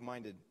we were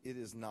like-minded. It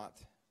is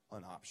not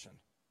an option.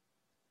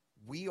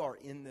 We are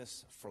in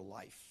this for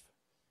life,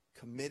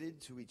 committed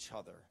to each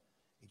other.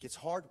 It gets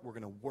hard, we're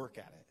going to work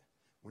at it.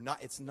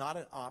 It's not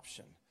an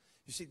option.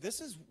 You see,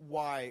 this is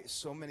why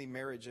so many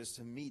marriages,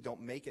 to me,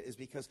 don't make it, is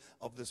because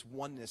of this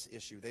oneness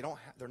issue.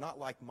 They're not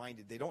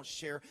like-minded. They don't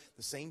share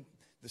the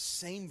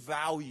same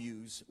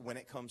values when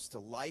it comes to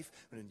life,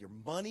 and your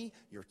money,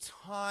 your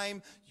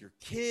time, your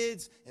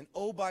kids, and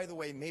oh, by the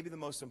way, maybe the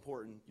most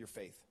important, your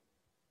faith.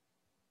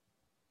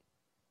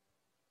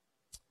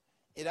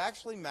 It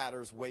actually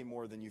matters way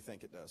more than you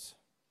think it does.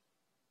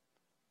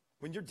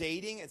 When you're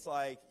dating, it's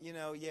like, he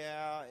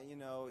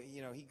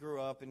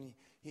grew up and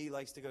he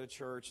likes to go to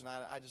church, and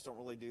I just don't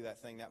really do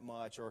that thing that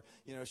much. Or,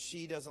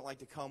 she doesn't like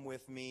to come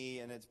with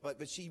me,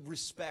 but she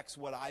respects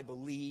what I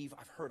believe.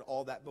 I've heard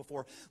all that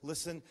before.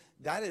 Listen,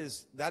 that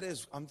is,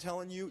 I'm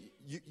telling you,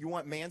 you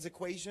want man's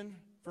equation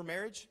for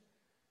marriage?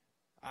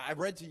 I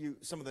read to you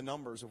some of the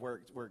numbers of where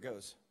it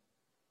goes.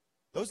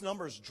 Those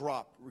numbers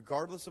drop,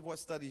 regardless of what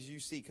studies you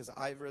see, because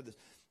I've read this.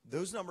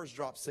 Those numbers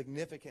drop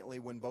significantly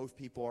when both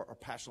people are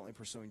passionately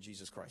pursuing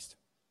Jesus Christ.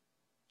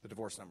 The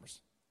divorce numbers.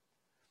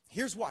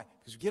 Here's why.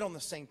 Because you get on the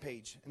same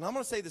page. And I'm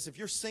going to say this. If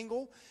you're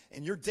single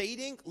and you're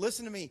dating,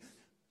 listen to me.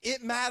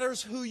 It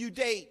matters who you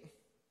date.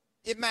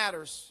 It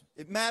matters.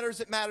 It matters.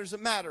 It matters. It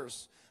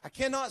matters. I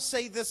cannot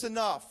say this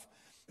enough.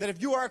 That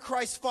if you are a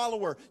Christ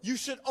follower, you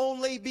should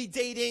only be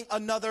dating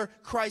another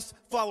Christ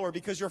follower,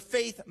 because your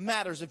faith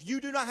matters. If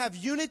you do not have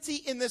unity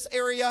in this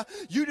area,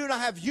 you do not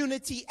have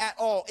unity at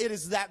all. It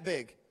is that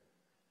big.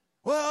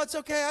 Well, it's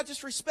okay, I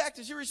just respect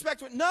as you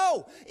respect it.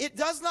 No, it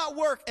does not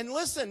work. And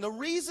listen, the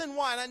reason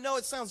why, and I know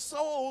it sounds so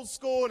old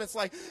school, and it's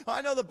like,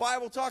 I know the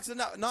Bible talks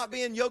about not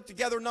being yoked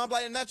together,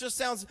 and that just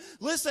sounds,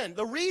 listen,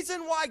 the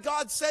reason why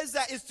God says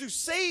that is to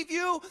save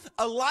you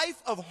a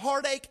life of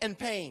heartache and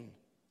pain.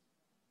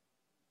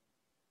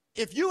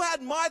 If you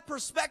had my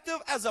perspective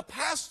as a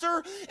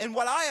pastor and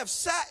what I have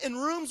sat in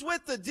rooms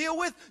with to deal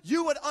with,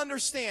 you would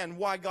understand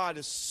why God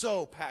is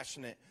so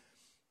passionate,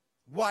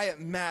 why it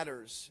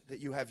matters that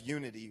you have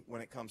unity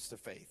when it comes to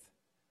faith.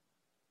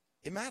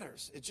 It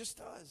matters. It just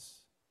does.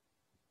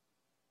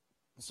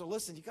 And so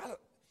listen,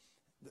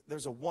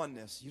 there's a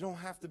oneness. You don't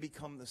have to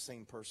become the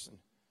same person.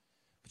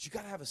 But you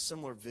got to have a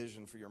similar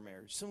vision for your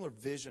marriage, similar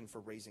vision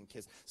for raising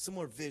kids,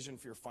 similar vision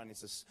for your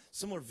finances,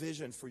 similar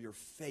vision for your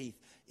faith.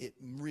 It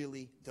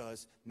really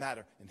does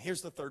matter. And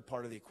here's the third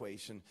part of the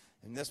equation,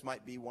 and this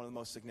might be one of the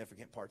most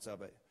significant parts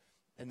of it,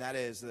 and that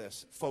is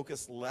this: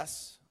 focus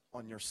less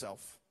on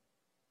yourself.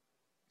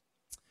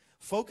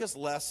 Focus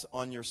less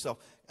on yourself.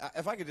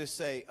 If I could just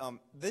say,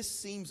 this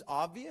seems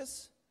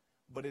obvious,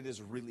 but it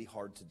is really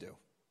hard to do.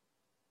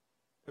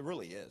 It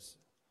really is.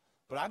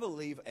 But I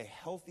believe a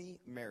healthy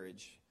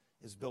marriage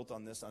is built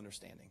on this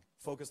understanding.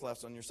 Focus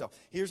less on yourself.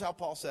 Here's how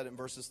Paul said it in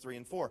verses 3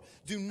 and 4.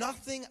 Do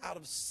nothing out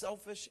of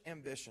selfish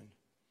ambition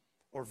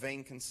or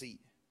vain conceit,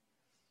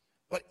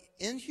 but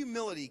in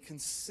humility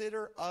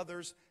consider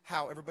others,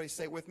 how? Everybody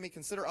say it with me.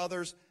 Consider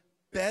others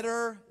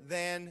better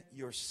than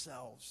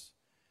yourselves.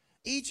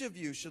 Each of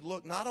you should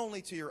look not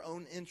only to your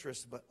own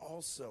interests, but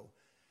also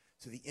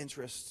to the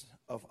interests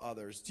of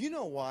others. Do you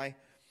know why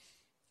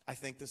I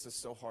think this is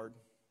so hard?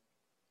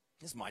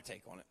 This is my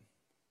take on it.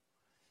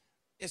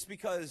 It's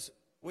because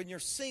when you're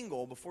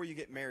single, before you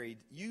get married,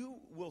 you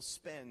will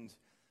spend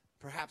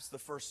perhaps the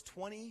first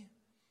 20,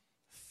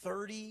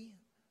 30,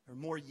 or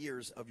more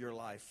years of your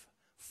life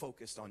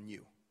focused on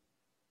you.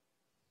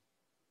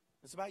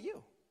 It's about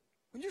you.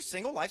 When you're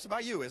single, life's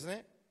about you, isn't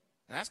it?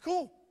 And that's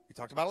cool. We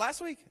talked about it last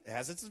week. It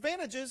has its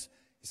advantages.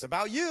 It's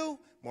about you,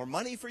 more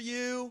money for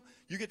you.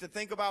 You get to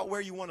think about where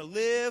you want to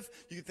live.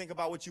 You can think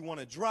about what you want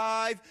to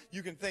drive.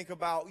 You can think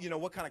about,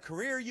 what kind of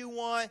career you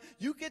want.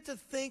 You get to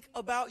think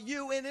about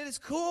you, and it is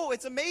cool.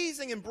 It's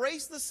amazing.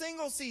 Embrace the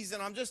single season.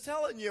 I'm just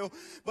telling you.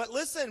 But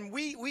listen,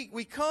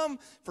 we come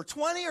for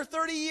 20 or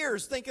 30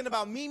 years thinking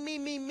about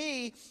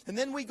me, and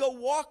then we go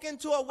walk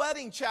into a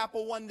wedding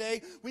chapel one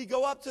day. We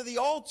go up to the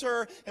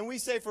altar, and we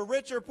say, for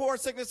richer, poor,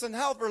 sickness, and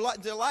health, for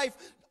life,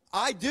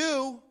 I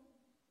do.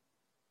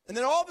 And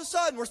then all of a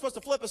sudden, we're supposed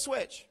to flip a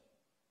switch.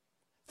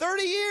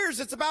 30 years,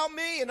 it's about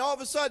me, and all of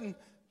a sudden,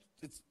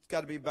 it's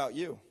got to be about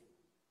you.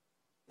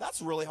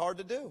 That's really hard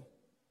to do.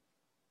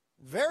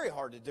 Very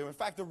hard to do. In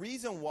fact, the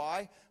reason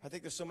why I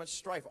think there's so much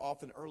strife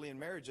often early in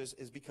marriages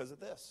is because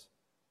of this.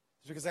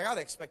 It's because I got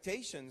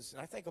expectations,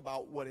 and I think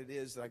about what it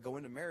is that I go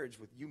into marriage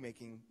with you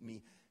making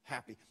me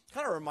happy.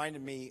 Kind of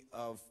reminded me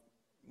of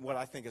what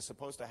I think is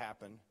supposed to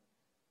happen,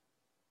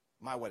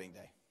 my wedding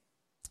day.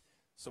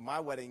 So my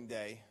wedding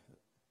day,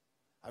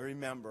 I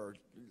remember,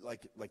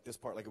 like this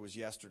part, like it was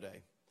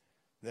yesterday,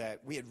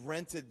 that we had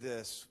rented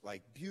this,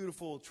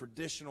 beautiful,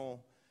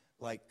 traditional,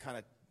 kind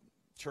of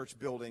church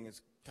building.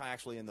 It's kind of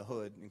actually in the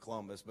hood in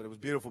Columbus, but it was a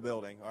beautiful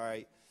building, all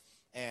right?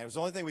 And it was the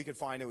only thing we could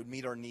find that would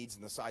meet our needs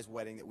in the size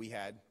wedding that we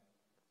had.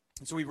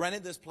 And so we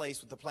rented this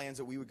place with the plans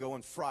that we would go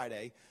on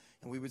Friday,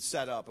 and we would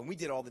set up. And we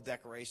did all the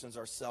decorations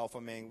ourselves. I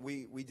mean,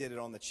 we did it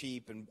on the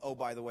cheap. And, oh,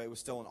 by the way, it was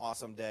still an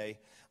awesome day.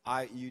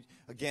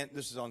 Again,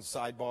 this is on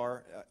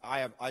sidebar.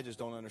 I just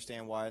don't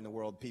understand why in the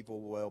world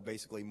people will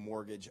basically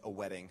mortgage a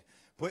wedding.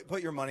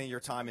 Put your money, your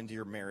time into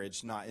your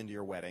marriage, not into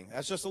your wedding.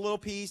 That's just a little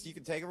piece. You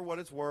can take it for what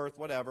it's worth,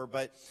 whatever.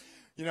 But,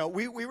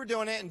 we were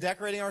doing it and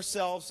decorating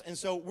ourselves. And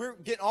so we're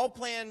getting all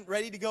planned,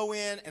 ready to go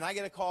in. And I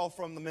get a call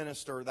from the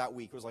minister that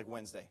week. It was like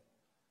Wednesday.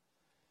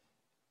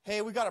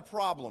 Hey, we got a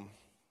problem.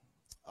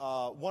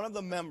 One of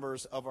the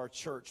members of our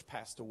church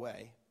passed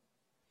away,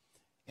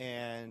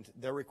 and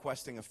they're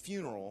requesting a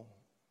funeral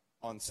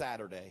on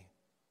Saturday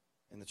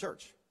in the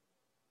church.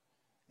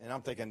 And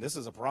I'm thinking, this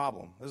is a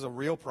problem. This is a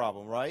real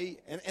problem, right?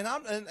 And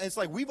it's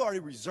like we've already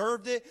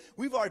reserved it.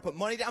 We've already put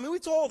money down. I mean, we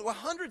told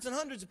hundreds and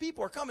hundreds of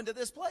people are coming to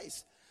this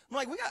place. I'm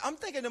like, I'm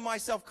thinking to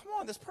myself, come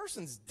on, this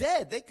person's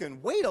dead. They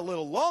can wait a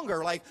little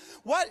longer. Like,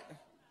 what?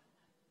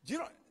 Do you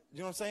know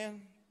what I'm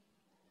saying?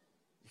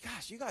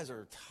 Gosh, you guys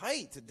are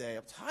tight today.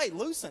 I'm tight.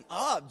 Loosen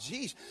up.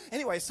 Geez.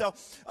 Anyway, so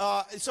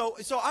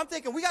I'm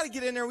thinking we got to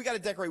get in there. We got to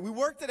decorate. We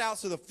worked it out.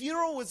 So the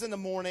funeral was in the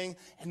morning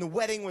and the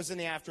wedding was in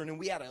the afternoon.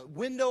 We had a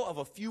window of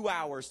a few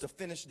hours to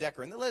finish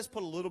decorating. They let us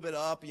put a little bit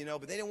up,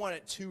 but they didn't want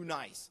it too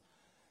nice.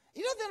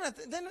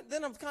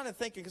 Then I'm kind of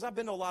thinking, because I've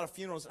been to a lot of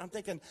funerals, and I'm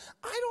thinking,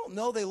 I don't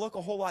know they look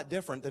a whole lot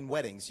different than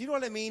weddings. You know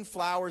what I mean?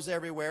 Flowers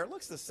everywhere. It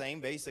looks the same,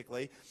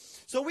 basically.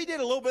 So we did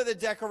a little bit of the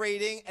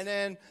decorating, and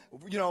then,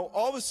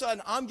 all of a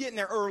sudden, I'm getting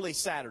there early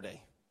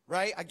Saturday,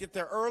 right? I get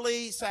there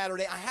early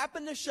Saturday. I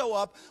happen to show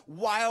up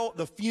while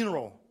the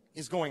funeral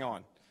is going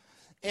on.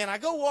 And I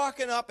go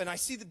walking up, and I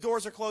see the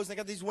doors are closed, and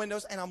they got these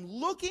windows, and I'm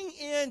looking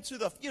into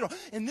the,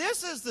 and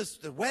this is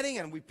the wedding,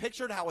 and we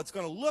pictured how it's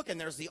going to look, and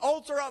there's the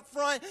altar up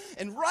front,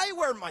 and right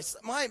where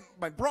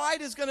my bride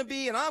is going to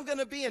be, and I'm going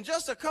to be, in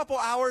just a couple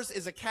hours,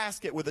 is a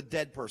casket with a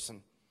dead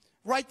person.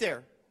 Right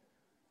there.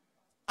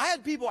 I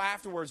had people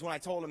afterwards, when I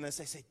told them this,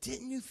 they say,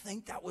 didn't you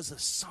think that was a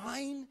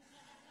sign?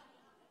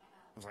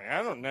 I was like,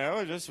 I don't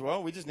know.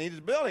 We just needed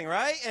a building,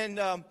 right? And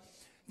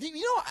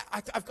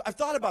I've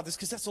thought about this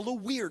because that's a little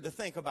weird to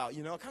think about.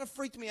 It kind of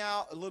freaked me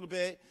out a little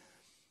bit.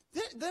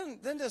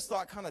 Then this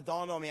thought kind of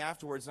dawned on me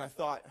afterwards, and I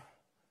thought,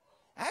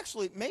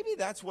 actually, maybe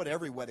that's what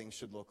every wedding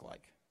should look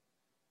like.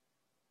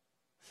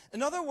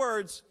 In other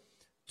words,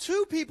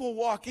 two people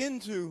walk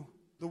into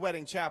the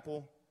wedding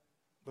chapel,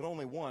 but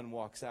only one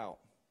walks out.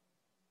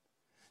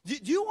 Do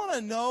you want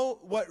to know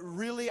what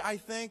really I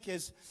think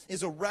is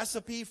a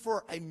recipe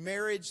for a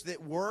marriage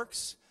that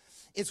works?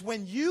 It's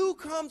when you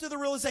come to the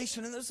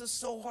realization, and this is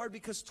so hard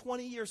because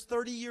 20 years,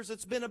 30 years,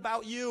 it's been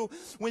about you.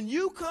 When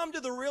you come to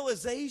the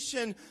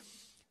realization,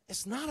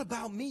 it's not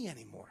about me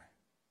anymore.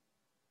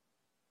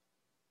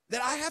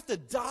 That I have to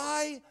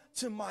die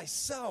to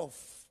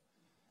myself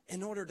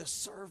in order to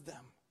serve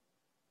them.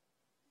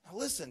 Now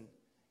listen,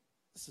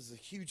 this is a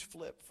huge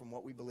flip from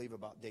what we believe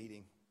about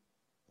dating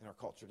in our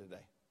culture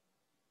today.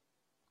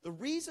 The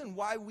reason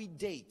why we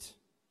date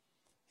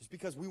is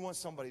because we want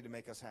somebody to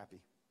make us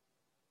happy.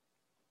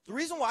 The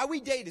reason why we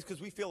date is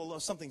because we feel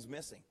something's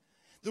missing.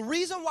 The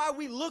reason why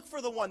we look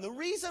for the one, the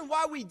reason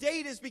why we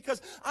date is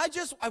because I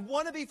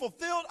want to be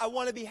fulfilled, I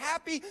want to be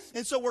happy,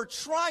 and so we're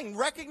trying,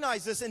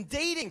 recognize this, in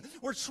dating,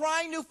 we're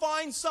trying to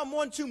find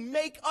someone to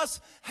make us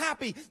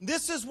happy.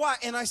 This is why,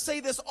 and I say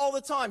this all the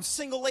time,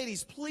 single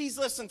ladies, please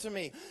listen to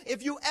me.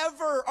 If you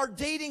ever are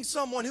dating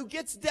someone who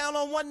gets down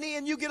on one knee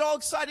and you get all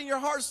excited and your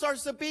heart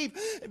starts to beat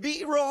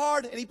real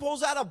hard, and he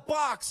pulls out a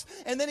box,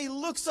 and then he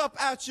looks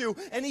up at you,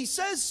 and he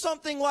says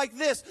something like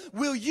this,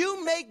 "Will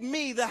you make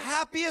me the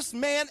happiest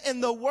man in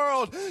the world?"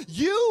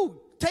 You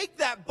take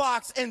that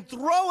box and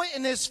throw it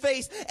in his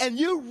face and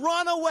you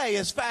run away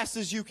as fast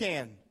as you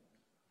can.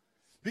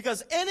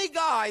 Because any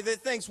guy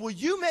that thinks, "Will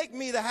you make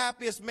me the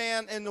happiest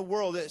man in the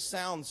world?" It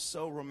sounds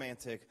so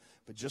romantic,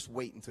 but just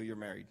wait until you're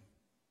married.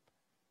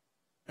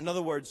 In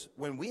other words,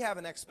 when we have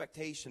an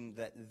expectation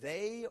that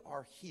they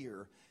are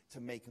here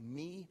to make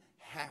me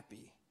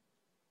happy,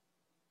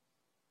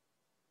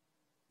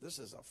 this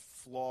is a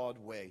flawed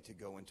way to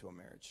go into a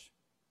marriage.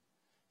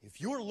 If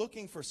you're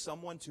looking for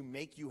someone to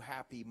make you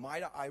happy,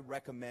 might I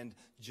recommend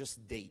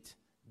just date.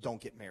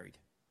 Don't get married.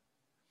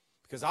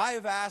 Because I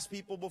have asked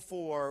people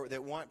before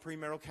that want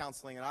premarital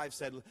counseling, and I've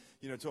said,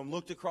 to them,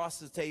 looked across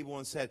the table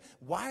and said,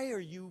 "Why are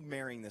you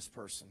marrying this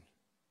person?"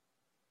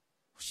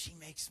 "Well, she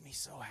makes me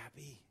so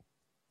happy.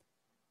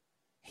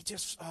 He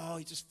just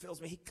fills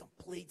me. He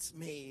completes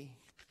me."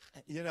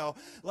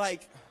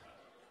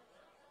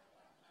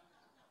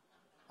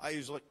 I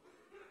usually...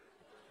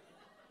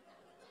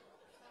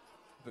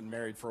 been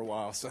married for a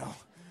while, so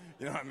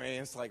you know what I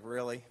mean? It's like,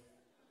 really?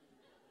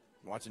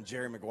 I'm watching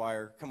Jerry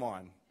Maguire. Come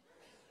on.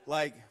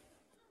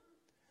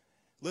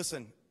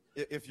 Listen,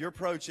 if your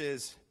approach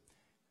is,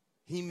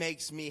 he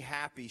makes me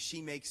happy,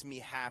 she makes me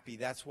happy,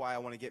 that's why I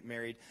want to get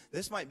married,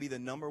 this might be the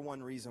number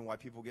one reason why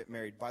people get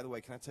married. By the way,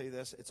 can I tell you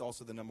this? It's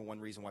also the number one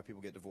reason why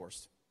people get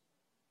divorced.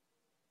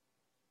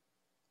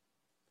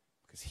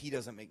 Because he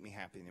doesn't make me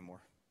happy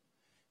anymore.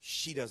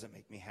 She doesn't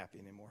make me happy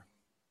anymore.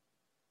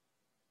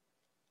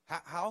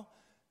 How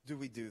do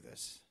we do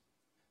this?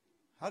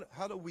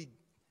 How do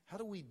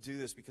we do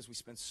this? Because we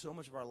spend so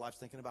much of our lives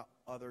thinking about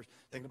others,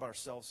 thinking about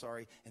ourselves,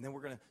 and then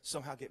we're going to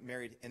somehow get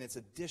married, and it's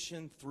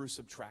addition through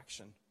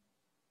subtraction.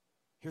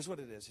 Here's what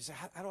it is. You say,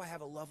 how do I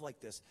have a love like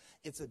this?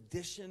 It's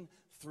addition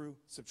through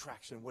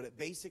subtraction. What it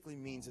basically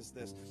means is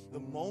this: the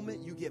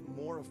moment you get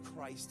more of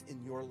Christ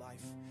in your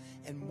life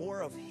and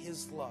more of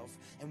his love,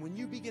 and when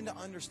you begin to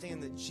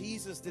understand that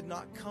Jesus did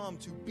not come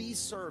to be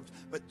served,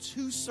 but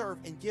to serve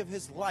and give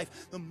his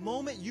life, the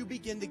moment you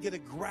begin to get a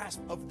grasp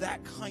of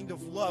that kind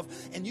of love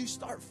and you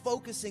start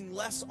focusing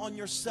less on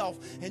yourself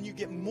and you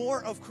get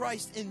more of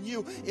Christ in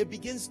you, it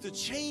begins to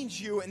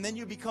change you, and then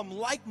you become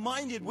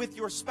like-minded with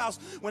your spouse.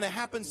 When it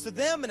happens to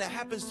them and it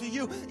happens to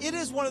you, it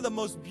is one of the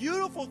most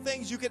beautiful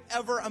things you could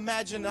ever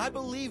imagine. I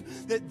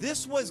believe that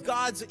this was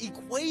God's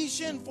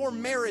equation for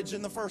marriage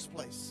in the first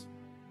place.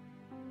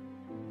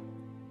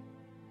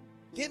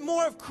 Get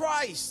more of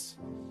Christ,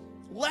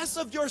 less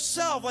of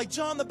yourself. Like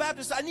John the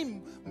Baptist, I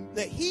need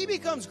that he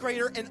becomes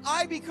greater and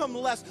I become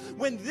less.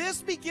 When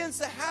this begins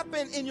to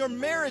happen in your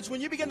marriage,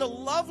 when you begin to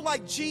love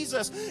like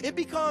Jesus, it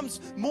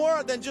becomes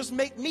more than just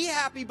make me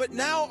happy, but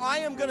now I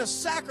am going to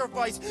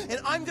sacrifice and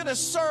I'm going to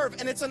serve,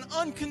 and it's an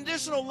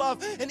unconditional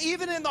love. And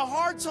even in the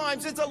hard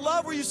times, it's a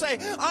love where you say,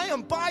 I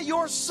am by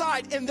your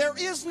side and there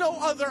is no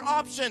other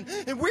option.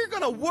 And we're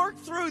going to work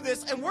through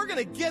this and we're going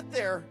to get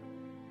there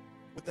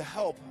with the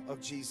help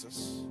of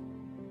Jesus.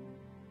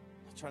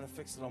 I'm not trying to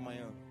fix it on my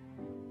own.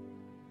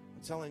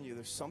 I'm telling you,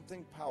 there's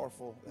something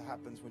powerful that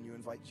happens when you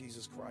invite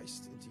Jesus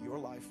Christ into your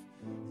life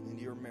and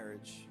into your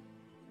marriage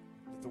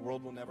that the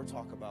world will never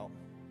talk about.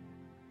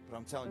 But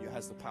I'm telling you, it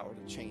has the power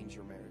to change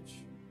your marriage.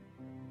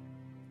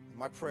 And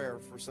my prayer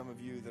for some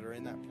of you that are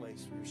in that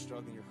place where you're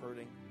struggling, you're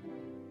hurting,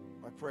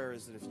 my prayer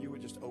is that if you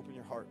would just open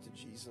your heart to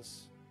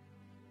Jesus,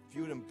 if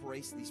you would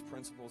embrace these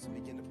principles and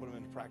begin to put them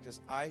into practice,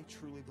 I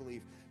truly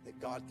believe that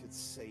God could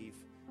save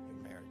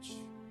your marriage.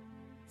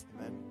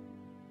 Amen.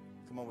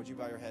 Come on, would you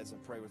bow your heads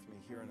and pray with me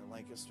here in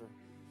Lancaster?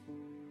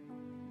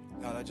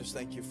 God, I just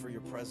thank you for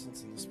your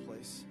presence in this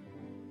place.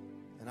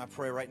 And I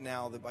pray right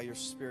now that by your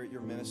Spirit you're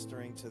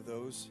ministering to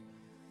those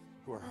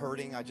who are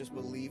hurting. I just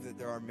believe that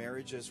there are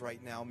marriages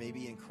right now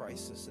maybe in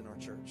crisis in our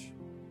church.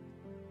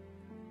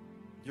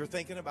 You're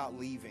thinking about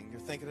leaving. You're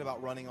thinking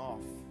about running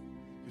off.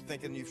 You're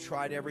thinking you've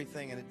tried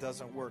everything and it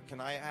doesn't work. Can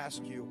I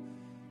ask you,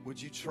 would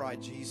you try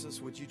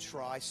Jesus? Would you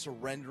try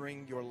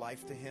surrendering your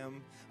life to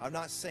him? I'm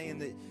not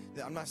saying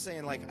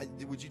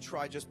would you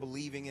try just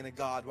believing in a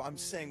God? I'm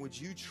saying, would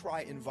you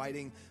try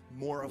inviting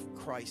more of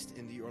Christ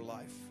into your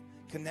life?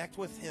 Connect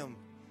with him.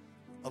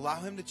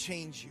 Allow him to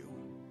change you.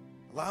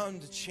 Allow him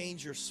to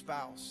change your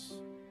spouse.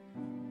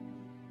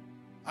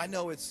 I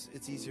know it's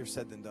easier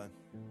said than done.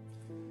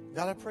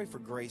 God, I pray for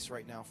grace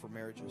right now for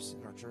marriages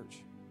in our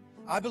church.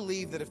 I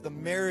believe that if the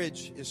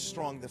marriage is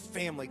strong, the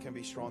family can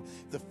be strong.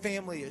 If the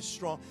family is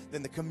strong,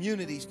 then the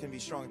communities can be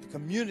strong. If the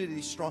community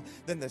is strong,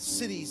 then the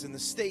cities and the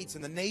states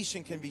and the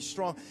nation can be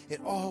strong. It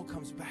all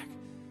comes back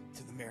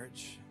to the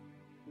marriage.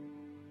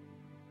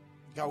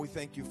 God, we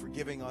thank you for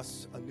giving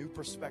us a new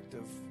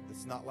perspective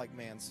that's not like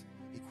man's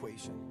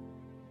equation.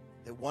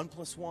 That 1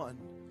 + 1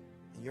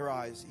 in your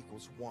eyes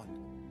equals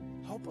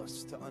 1. Help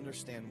us to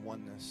understand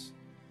oneness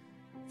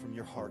from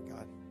your heart,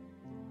 God.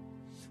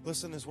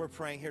 Listen, as we're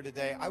praying here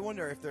today, I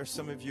wonder if there's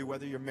some of you,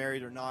 whether you're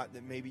married or not,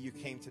 that maybe you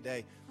came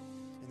today.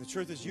 And the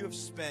truth is you have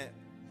spent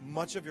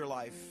much of your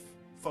life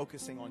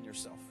focusing on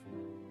yourself.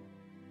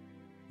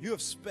 You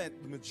have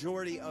spent the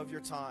majority of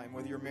your time,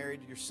 whether you're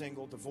married, you're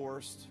single,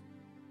 divorced,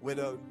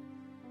 widowed,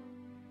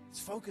 it's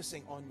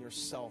focusing on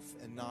yourself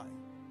and not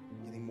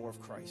getting more of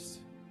Christ.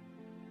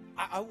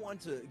 I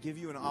want to give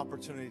you an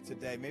opportunity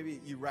today. Maybe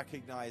you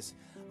recognize,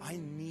 I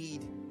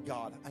need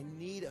God. I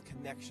need a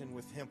connection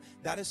with him.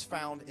 That is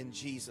found in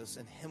Jesus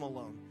and him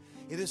alone.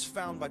 It is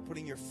found by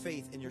putting your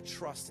faith and your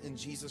trust in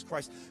Jesus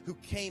Christ, who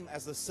came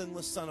as the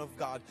sinless Son of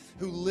God,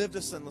 who lived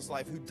a sinless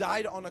life, who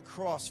died on a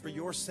cross for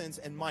your sins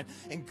and mine,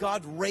 and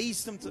God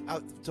raised him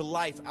to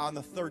life on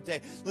the third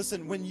day.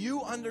 Listen, when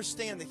you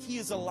understand that he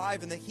is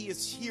alive and that he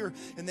is here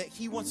and that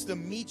he wants to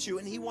meet you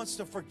and he wants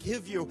to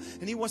forgive you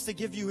and he wants to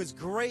give you his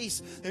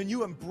grace, and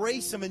you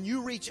embrace him and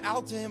you reach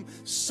out to him,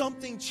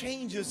 something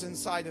changes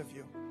inside of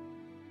you.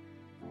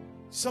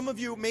 Some of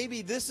you,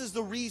 maybe this is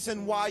the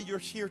reason why you're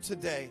here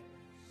today.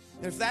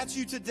 And if that's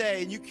you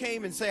today and you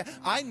came and say,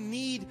 I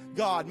need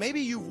God,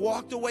 maybe you've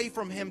walked away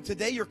from him.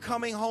 Today you're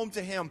coming home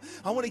to him.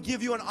 I want to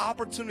give you an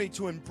opportunity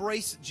to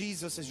embrace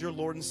Jesus as your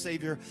Lord and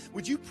Savior.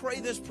 Would you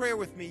pray this prayer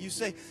with me? You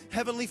say,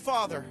 Heavenly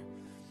Father,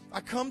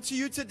 I come to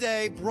you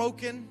today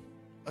broken,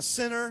 a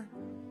sinner,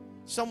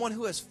 someone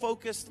who has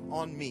focused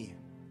on me.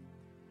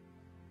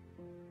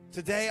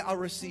 Today I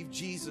receive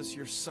Jesus,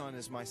 your Son,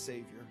 as my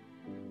Savior.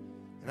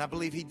 And I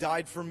believe he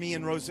died for me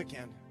and rose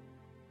again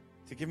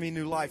to give me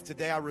new life.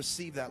 Today I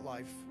receive that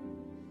life.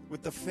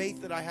 With the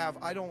faith that I have,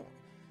 I don't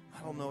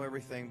know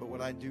everything, but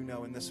what I do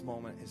know in this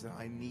moment is that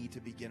I need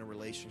to begin a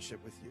relationship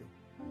with you.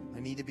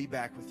 I need to be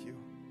back with you.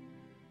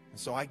 And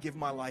so I give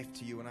my life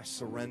to you and I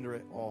surrender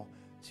it all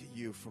to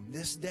you. From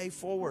this day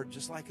forward,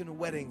 just like in a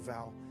wedding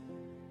vow,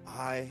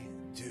 I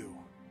do.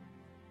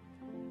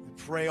 We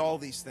pray all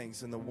these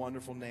things in the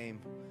wonderful name,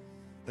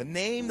 the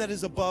name that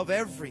is above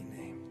every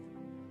name,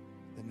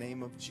 the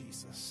name of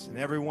Jesus. And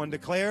everyone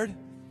declared,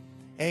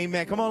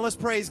 amen. Come on, let's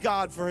praise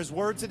God for his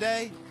word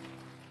today.